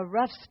hit a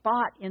rough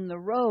spot in the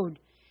road,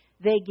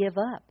 they give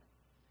up.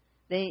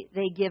 They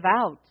give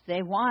out.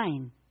 They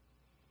whine.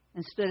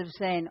 Instead of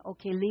saying,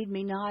 okay, lead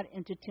me not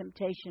into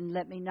temptation.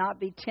 Let me not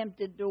be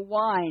tempted to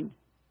whine.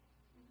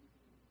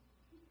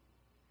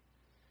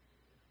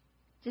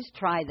 Just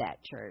try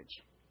that, church.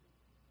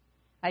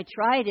 I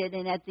tried it,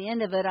 and at the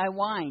end of it, I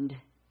whined.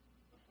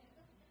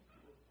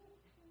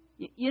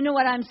 You know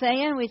what I'm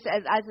saying? I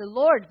said,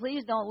 Lord,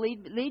 please don't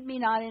lead me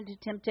not into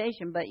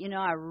temptation. But, you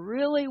know, I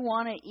really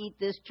want to eat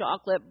this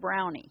chocolate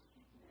brownie.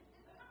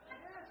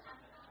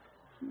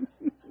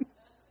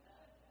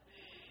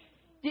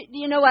 Do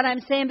you know what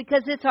I'm saying?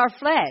 Because it's our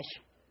flesh.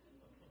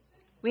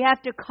 We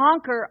have to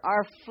conquer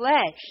our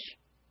flesh.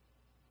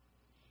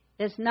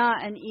 It's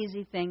not an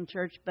easy thing,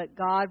 church, but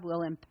God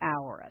will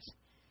empower us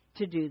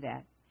to do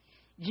that.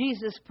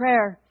 Jesus'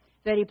 prayer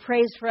that he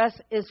prays for us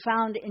is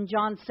found in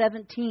John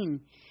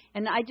 17.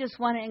 And I just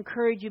want to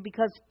encourage you,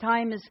 because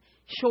time is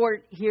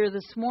short here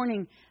this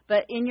morning,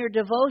 but in your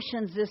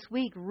devotions this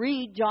week,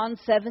 read John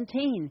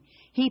 17.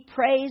 He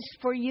prays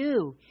for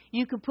you.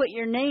 You can put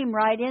your name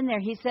right in there.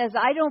 He says,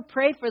 I don't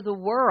pray for the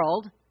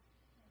world.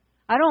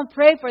 I don't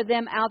pray for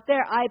them out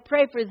there. I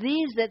pray for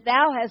these that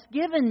thou hast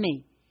given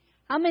me.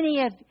 How many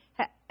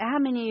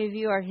of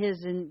you are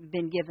his and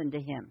been given to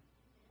him?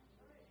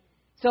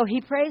 So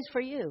he prays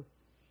for you.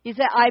 He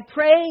said, I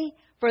pray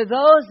for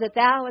those that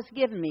thou hast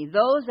given me,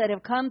 those that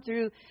have come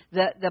through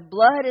the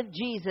blood of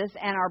Jesus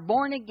and are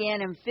born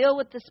again and filled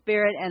with the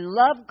Spirit and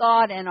love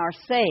God and are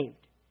saved.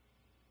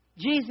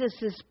 Jesus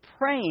is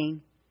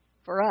praying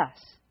for us.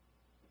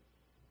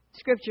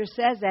 Scripture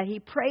says that he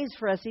prays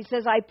for us. He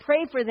says, I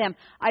pray for them.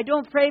 I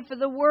don't pray for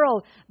the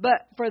world,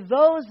 but for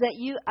those that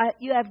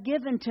you have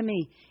given to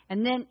me.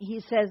 And then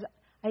he says,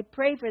 I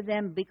pray for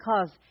them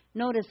because,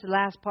 notice the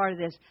last part of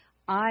this,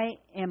 I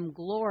am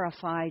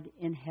glorified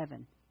in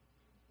heaven.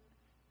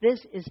 This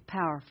is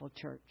powerful,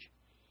 church.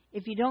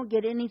 If you don't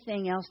get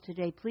anything else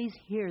today, please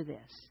hear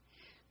this.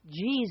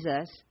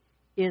 Jesus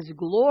is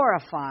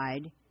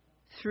glorified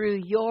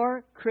through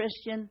your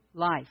Christian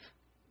life.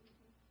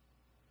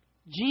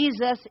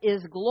 Jesus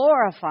is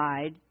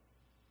glorified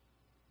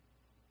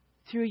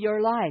through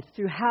your life,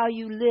 through how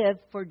you live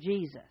for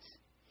Jesus.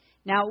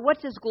 Now,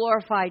 what does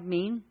glorified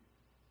mean?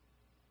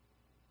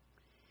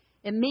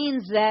 It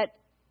means that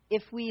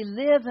if we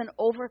live an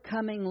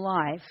overcoming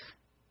life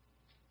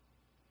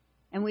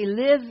and we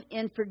live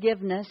in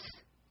forgiveness,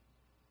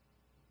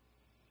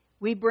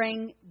 we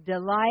bring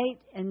delight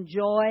and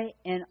joy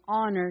and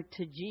honor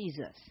to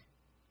Jesus.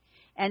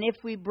 And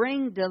if we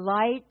bring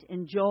delight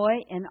and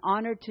joy and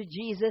honor to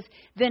Jesus,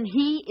 then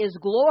he is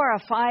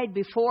glorified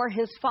before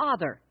his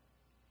Father.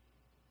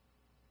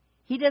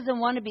 He doesn't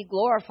want to be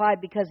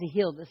glorified because He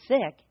healed the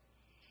sick.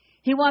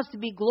 He wants to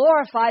be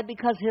glorified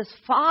because His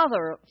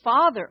followers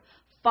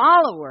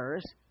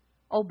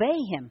obey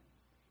Him.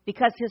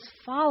 Because His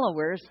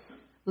followers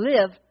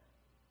live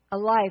a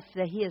life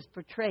that He has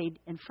portrayed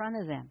in front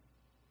of them.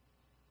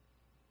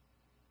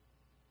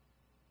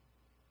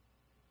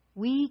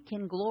 We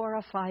can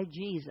glorify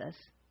Jesus,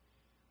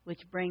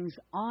 which brings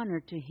honor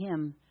to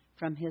Him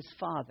from His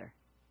Father.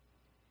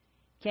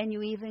 Can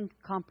you even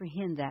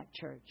comprehend that,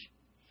 church?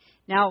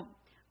 Now,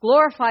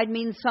 glorified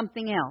means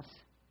something else.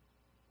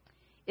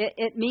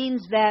 It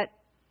means that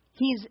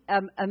He's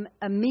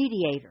a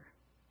mediator.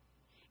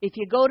 If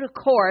you go to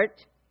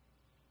court,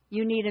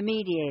 you need a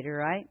mediator,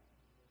 right?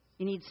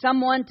 You need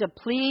someone to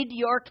plead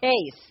your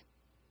case.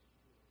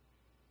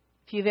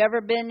 If you've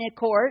ever been in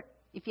court,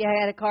 if you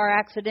had a car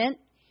accident,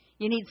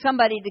 you need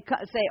somebody to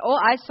say, oh,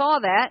 I saw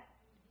that.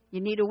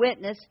 You need a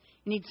witness.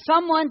 You need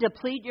someone to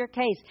plead your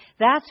case.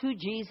 That's who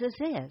Jesus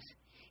is.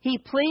 He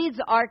pleads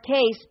our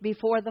case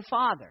before the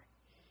Father.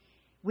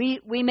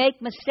 We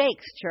make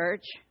mistakes,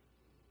 church.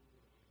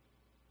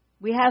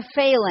 We have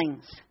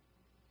failings.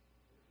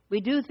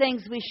 We do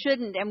things we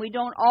shouldn't, and we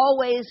don't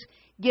always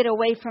get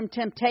away from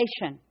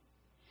temptation.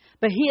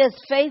 But He is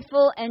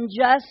faithful and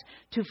just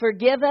to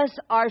forgive us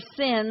our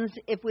sins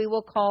if we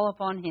will call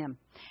upon Him.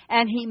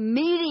 And He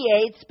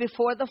mediates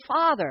before the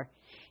Father.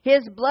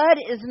 His blood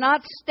is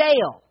not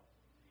stale.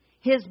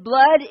 His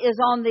blood is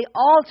on the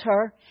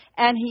altar,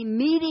 and He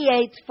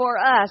mediates for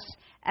us,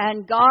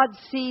 and God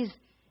sees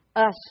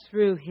us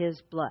through His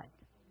blood.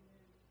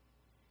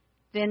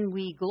 Then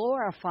we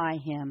glorify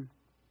Him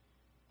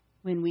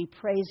when we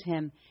praise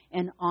Him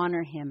and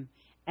honor Him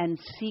and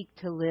seek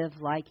to live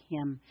like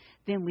Him.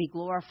 Then we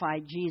glorify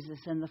Jesus,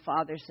 and the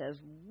Father says,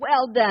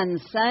 well done,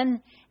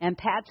 Son, and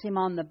pats Him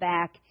on the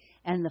back,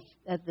 and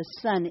the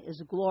Son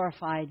is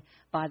glorified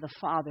by the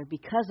Father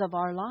because of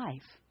our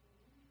life.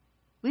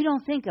 We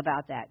don't think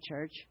about that,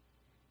 church.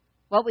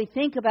 What we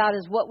think about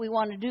is what we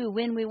want to do,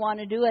 when we want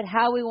to do it,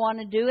 how we want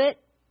to do it,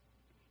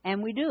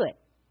 and we do it.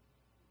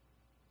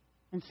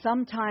 And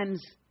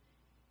sometimes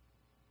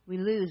we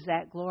lose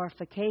that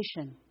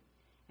glorification,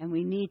 and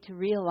we need to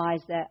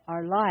realize that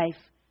our life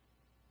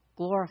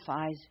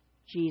glorifies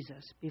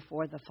Jesus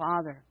before the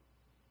Father.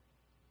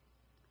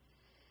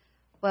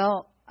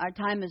 Well, our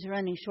time is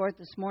running short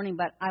this morning,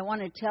 but I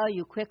want to tell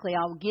you quickly,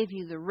 I'll give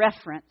you the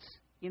reference.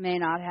 You may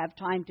not have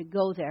time to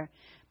go there,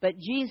 but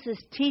Jesus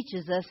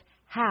teaches us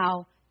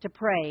how to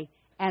pray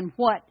and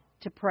what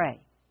to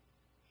pray.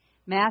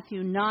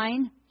 Matthew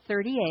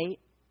 9:38,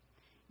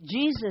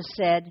 Jesus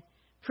said,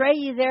 pray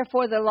ye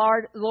therefore the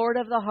Lord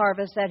of the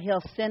harvest that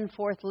He'll send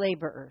forth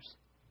laborers.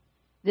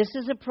 This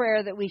is a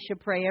prayer that we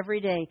should pray every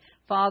day.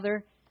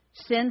 Father,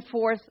 send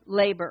forth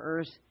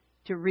laborers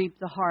to reap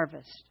the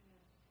harvest.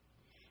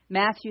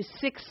 Matthew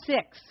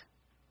 6:6.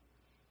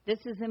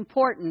 This is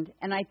important,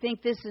 and I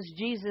think this is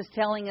Jesus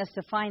telling us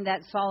to find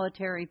that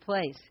solitary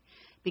place.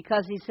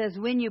 Because He says,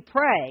 when you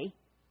pray,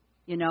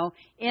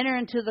 enter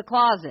into the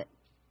closet.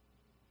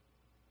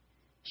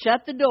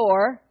 Shut the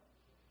door.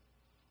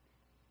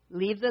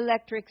 Leave the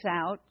electrics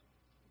out.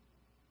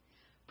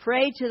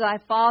 Pray to thy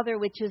Father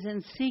which is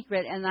in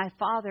secret, and thy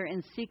Father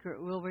in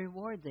secret will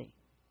reward thee.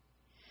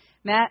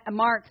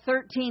 Mark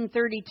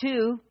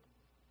 13:32.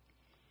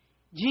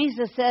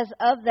 Jesus says,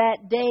 of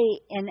that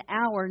day and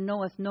hour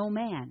knoweth no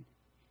man,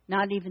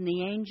 not even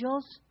the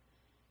angels,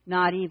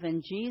 not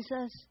even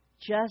Jesus,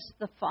 just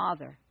the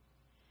Father.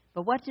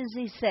 But what does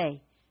He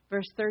say?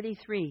 Verse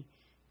 33,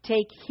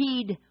 take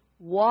heed,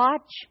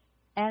 watch,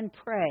 and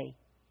pray,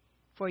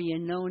 for you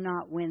know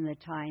not when the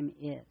time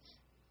is.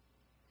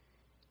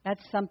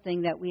 That's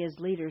something that we as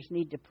leaders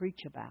need to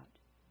preach about.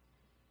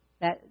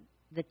 That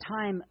the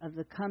time of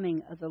the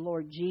coming of the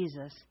Lord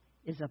Jesus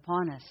is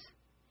upon us.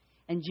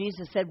 And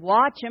Jesus said,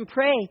 watch and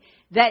pray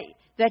that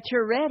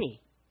you're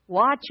ready.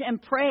 Watch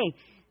and pray.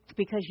 It's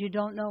because you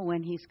don't know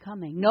when He's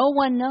coming. No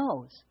one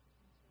knows.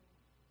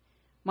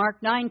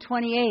 Mark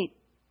 9:28.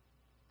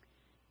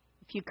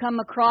 If you come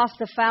across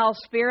a foul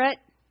spirit,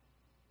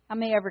 how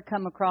many ever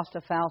come across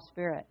a foul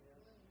spirit?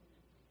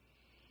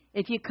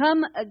 If you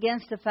come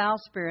against a foul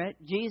spirit,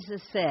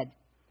 Jesus said,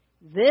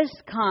 this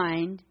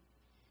kind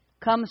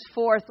comes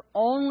forth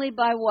only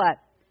by what?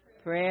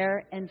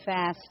 Prayer and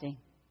fasting.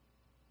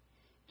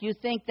 Do you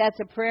think that's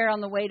a prayer on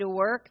the way to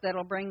work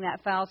that'll bring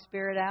that foul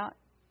spirit out?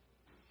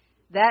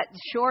 That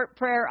short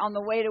prayer on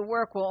the way to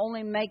work will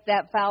only make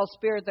that foul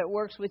spirit that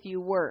works with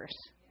you worse.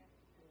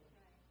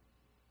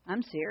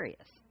 I'm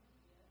serious.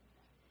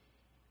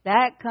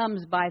 That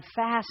comes by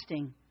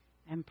fasting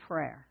and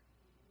prayer.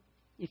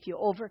 If you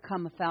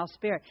overcome a foul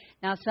spirit.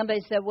 Now,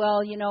 somebody said,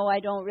 well, I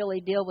don't really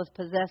deal with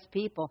possessed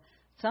people.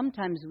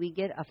 Sometimes we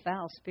get a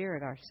foul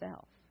spirit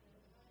ourselves.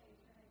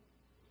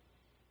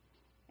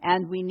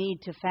 And we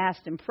need to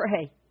fast and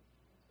pray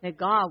that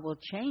God will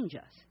change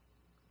us.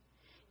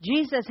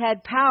 Jesus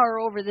had power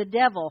over the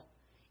devil.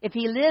 If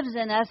He lives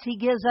in us, He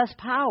gives us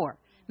power.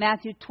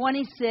 Matthew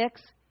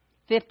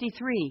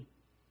 26:53.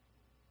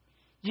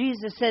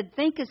 Jesus said,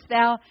 thinkest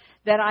thou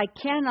that I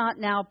cannot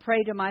now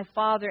pray to my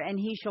Father, and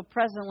he shall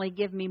presently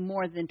give me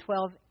more than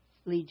 12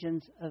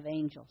 legions of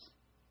angels?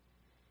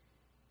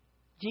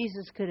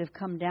 Jesus could have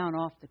come down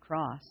off the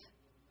cross.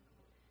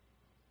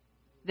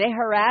 They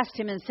harassed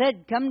him and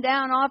said, come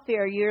down off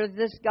here. You're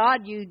this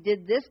God. You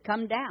did this.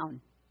 Come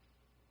down.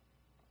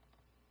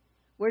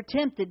 We're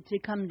tempted to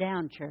come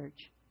down, church.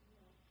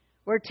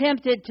 We're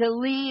tempted to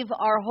leave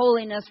our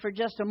holiness for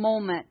just a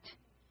moment,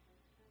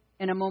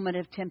 in a moment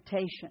of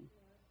temptation.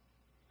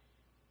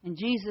 And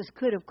Jesus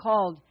could have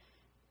called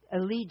a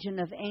legion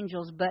of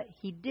angels, but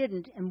he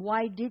didn't. And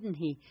why didn't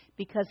he?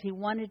 Because he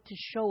wanted to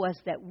show us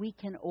that we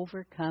can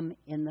overcome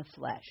in the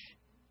flesh.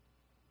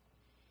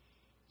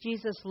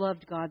 Jesus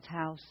loved God's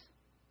house.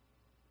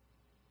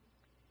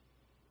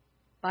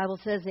 The Bible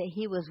says that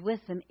he was with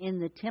them in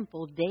the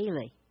temple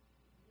daily.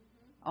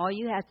 All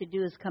you have to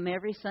do is come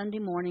every Sunday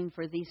morning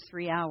for these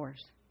 3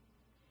 hours.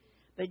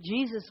 But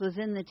Jesus was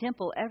in the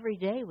temple every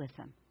day with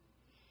them.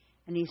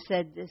 And he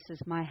said, this is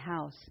my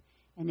house,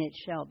 and it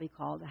shall be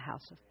called a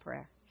house of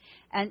prayer.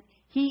 And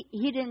he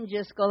didn't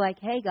just go like,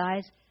 hey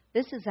guys,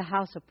 this is a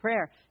house of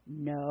prayer.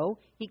 No,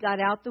 he got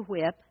out the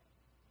whip,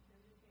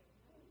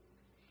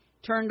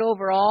 turned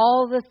over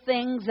all the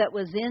things that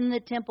was in the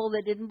temple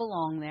that didn't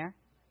belong there.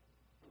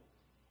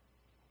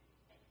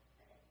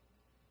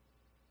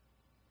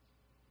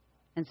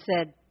 And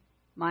said,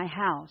 my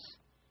house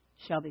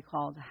shall be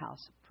called a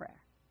house of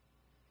prayer.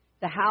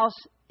 The house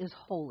is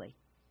holy.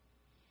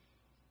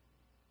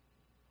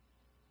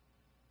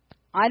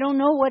 I don't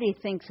know what he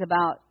thinks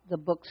about the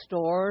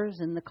bookstores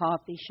and the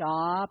coffee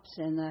shops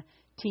and the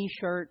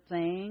T-shirt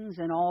things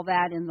and all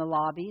that in the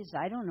lobbies.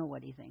 I don't know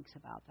what he thinks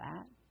about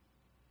that.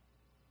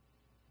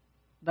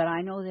 But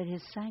I know that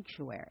his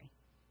sanctuary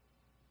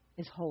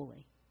is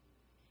holy.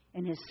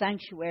 And his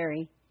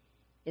sanctuary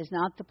is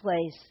not the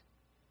place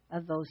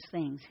of those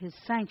things. His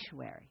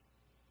sanctuary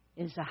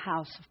is a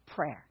house of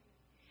prayer.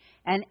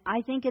 And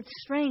I think it's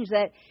strange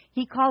that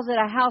he calls it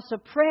a house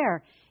of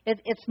prayer.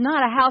 It's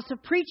not a house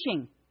of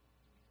preaching.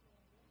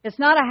 It's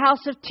not a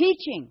house of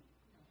teaching.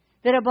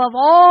 That above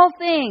all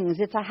things,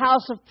 it's a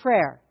house of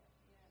prayer.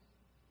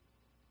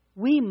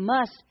 We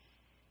must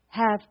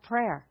have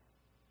prayer.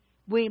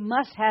 We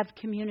must have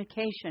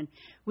communication.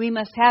 We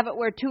must have it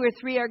where 2 or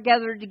 3 are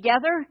gathered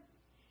together.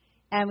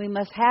 And we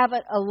must have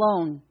it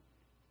alone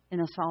in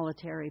a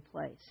solitary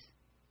place.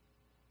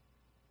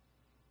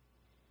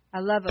 I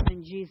love it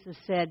when Jesus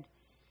said,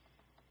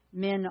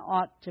 men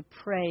ought to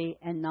pray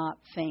and not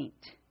faint.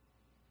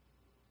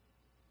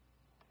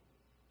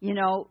 You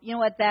know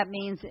what that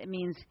means? It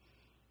means,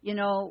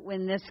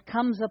 when this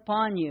comes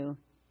upon you,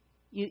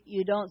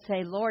 you don't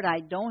say, Lord,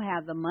 I don't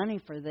have the money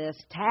for this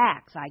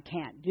tax. I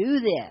can't do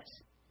this.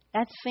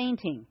 That's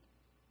fainting.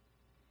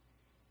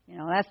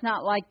 That's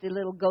not like the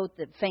little goat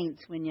that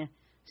faints when you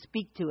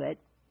speak to it.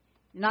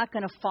 You're not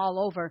going to fall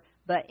over.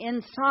 But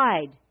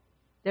inside,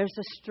 there's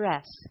a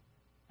stress,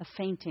 a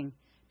fainting,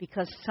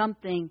 because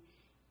something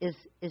is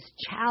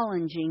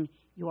challenging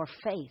your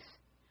faith.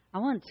 I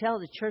want to tell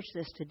the church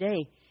this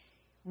today.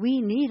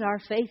 We need our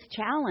faith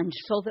challenged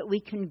so that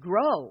we can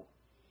grow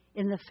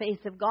in the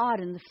faith of God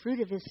and the fruit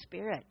of His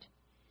Spirit.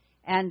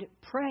 And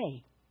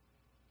pray.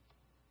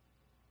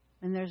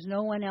 When there's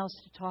no one else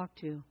to talk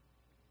to,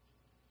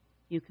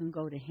 you can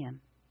go to Him.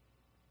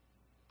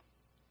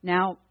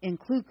 Now, in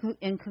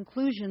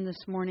conclusion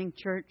this morning,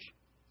 church,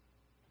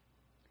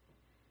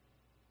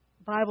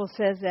 the Bible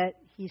says that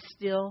He's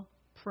still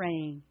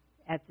praying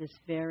at this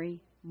very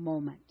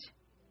moment.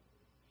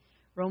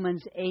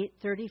 Romans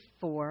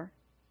 8:34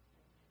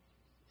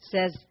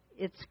 says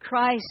it's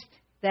Christ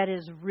that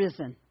is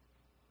risen.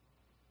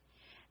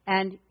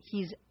 And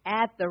He's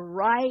at the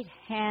right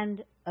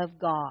hand of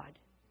God.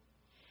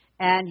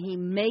 And He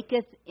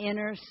maketh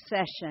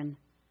intercession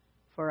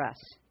for us.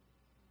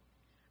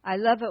 I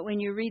love it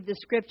when you read the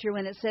scripture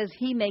when it says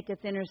He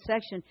maketh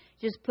intercession.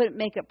 Just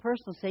make it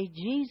personal. Say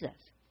Jesus.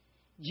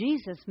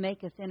 Jesus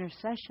maketh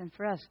intercession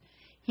for us.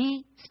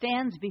 He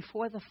stands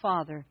before the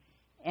Father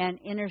and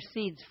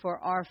intercedes for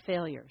our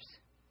failures.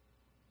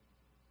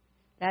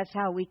 That's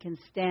how we can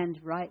stand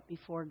right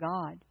before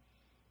God,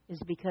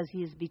 is because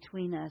He is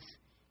between us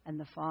and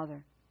the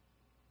Father.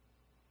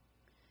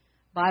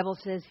 The Bible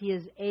says He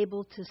is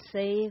able to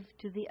save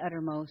to the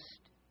uttermost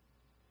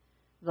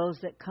those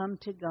that come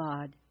to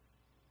God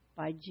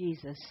by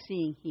Jesus,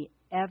 seeing He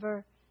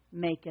ever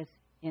maketh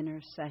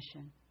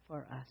intercession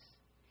for us.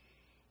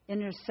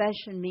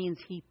 Intercession means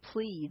He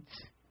pleads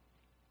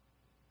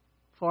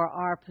for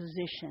our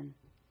position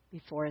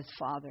before His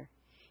Father.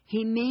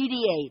 He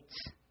mediates.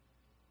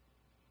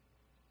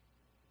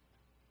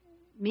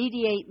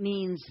 Mediate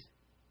means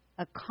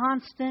a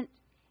constant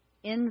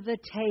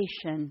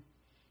invitation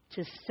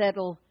to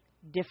settle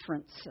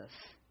differences.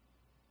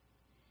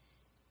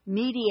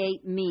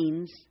 Mediate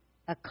means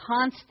a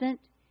constant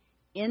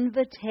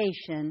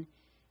invitation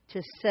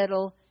to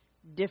settle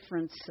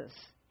differences.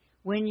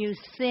 When you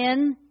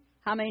sin,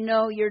 how many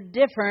know you're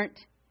different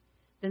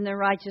than the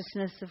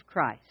righteousness of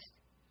Christ?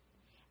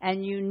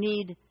 And you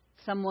need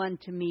someone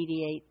to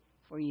mediate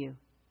for you.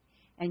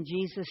 And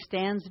Jesus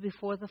stands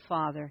before the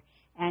Father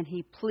and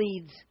He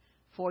pleads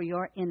for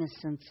your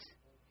innocence.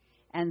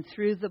 And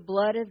through the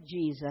blood of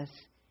Jesus,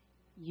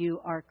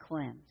 you are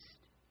cleansed.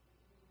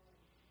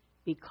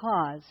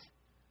 Because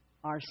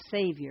our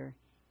Savior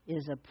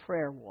is a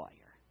prayer warrior.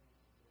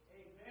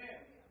 Amen.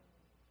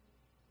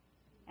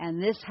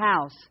 And this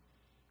house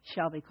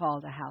shall be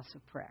called a house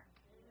of prayer.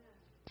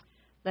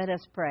 Let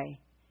us pray.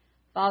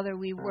 Father,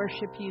 we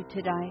worship you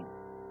today.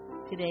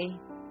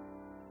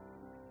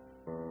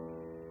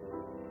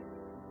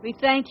 We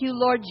thank you,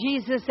 Lord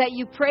Jesus, that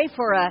you pray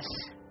for us.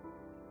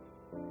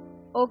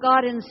 Oh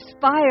God,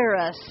 inspire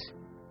us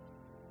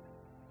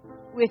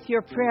with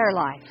your prayer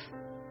life,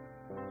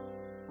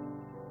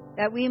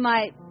 that we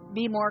might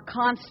be more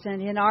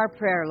constant in our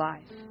prayer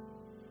life.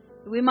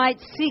 We might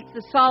seek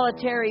the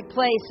solitary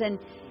place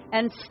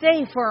and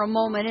stay for a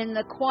moment in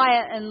the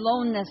quiet and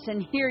aloneness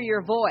and hear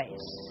your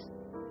voice.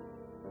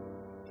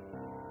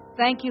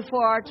 Thank you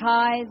for our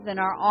tithes and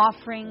our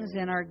offerings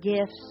and our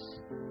gifts.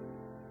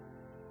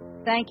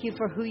 Thank you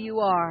for who you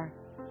are.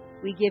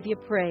 We give you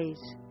praise.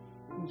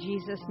 In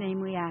Jesus' name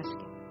we ask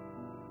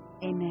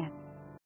it. Amen.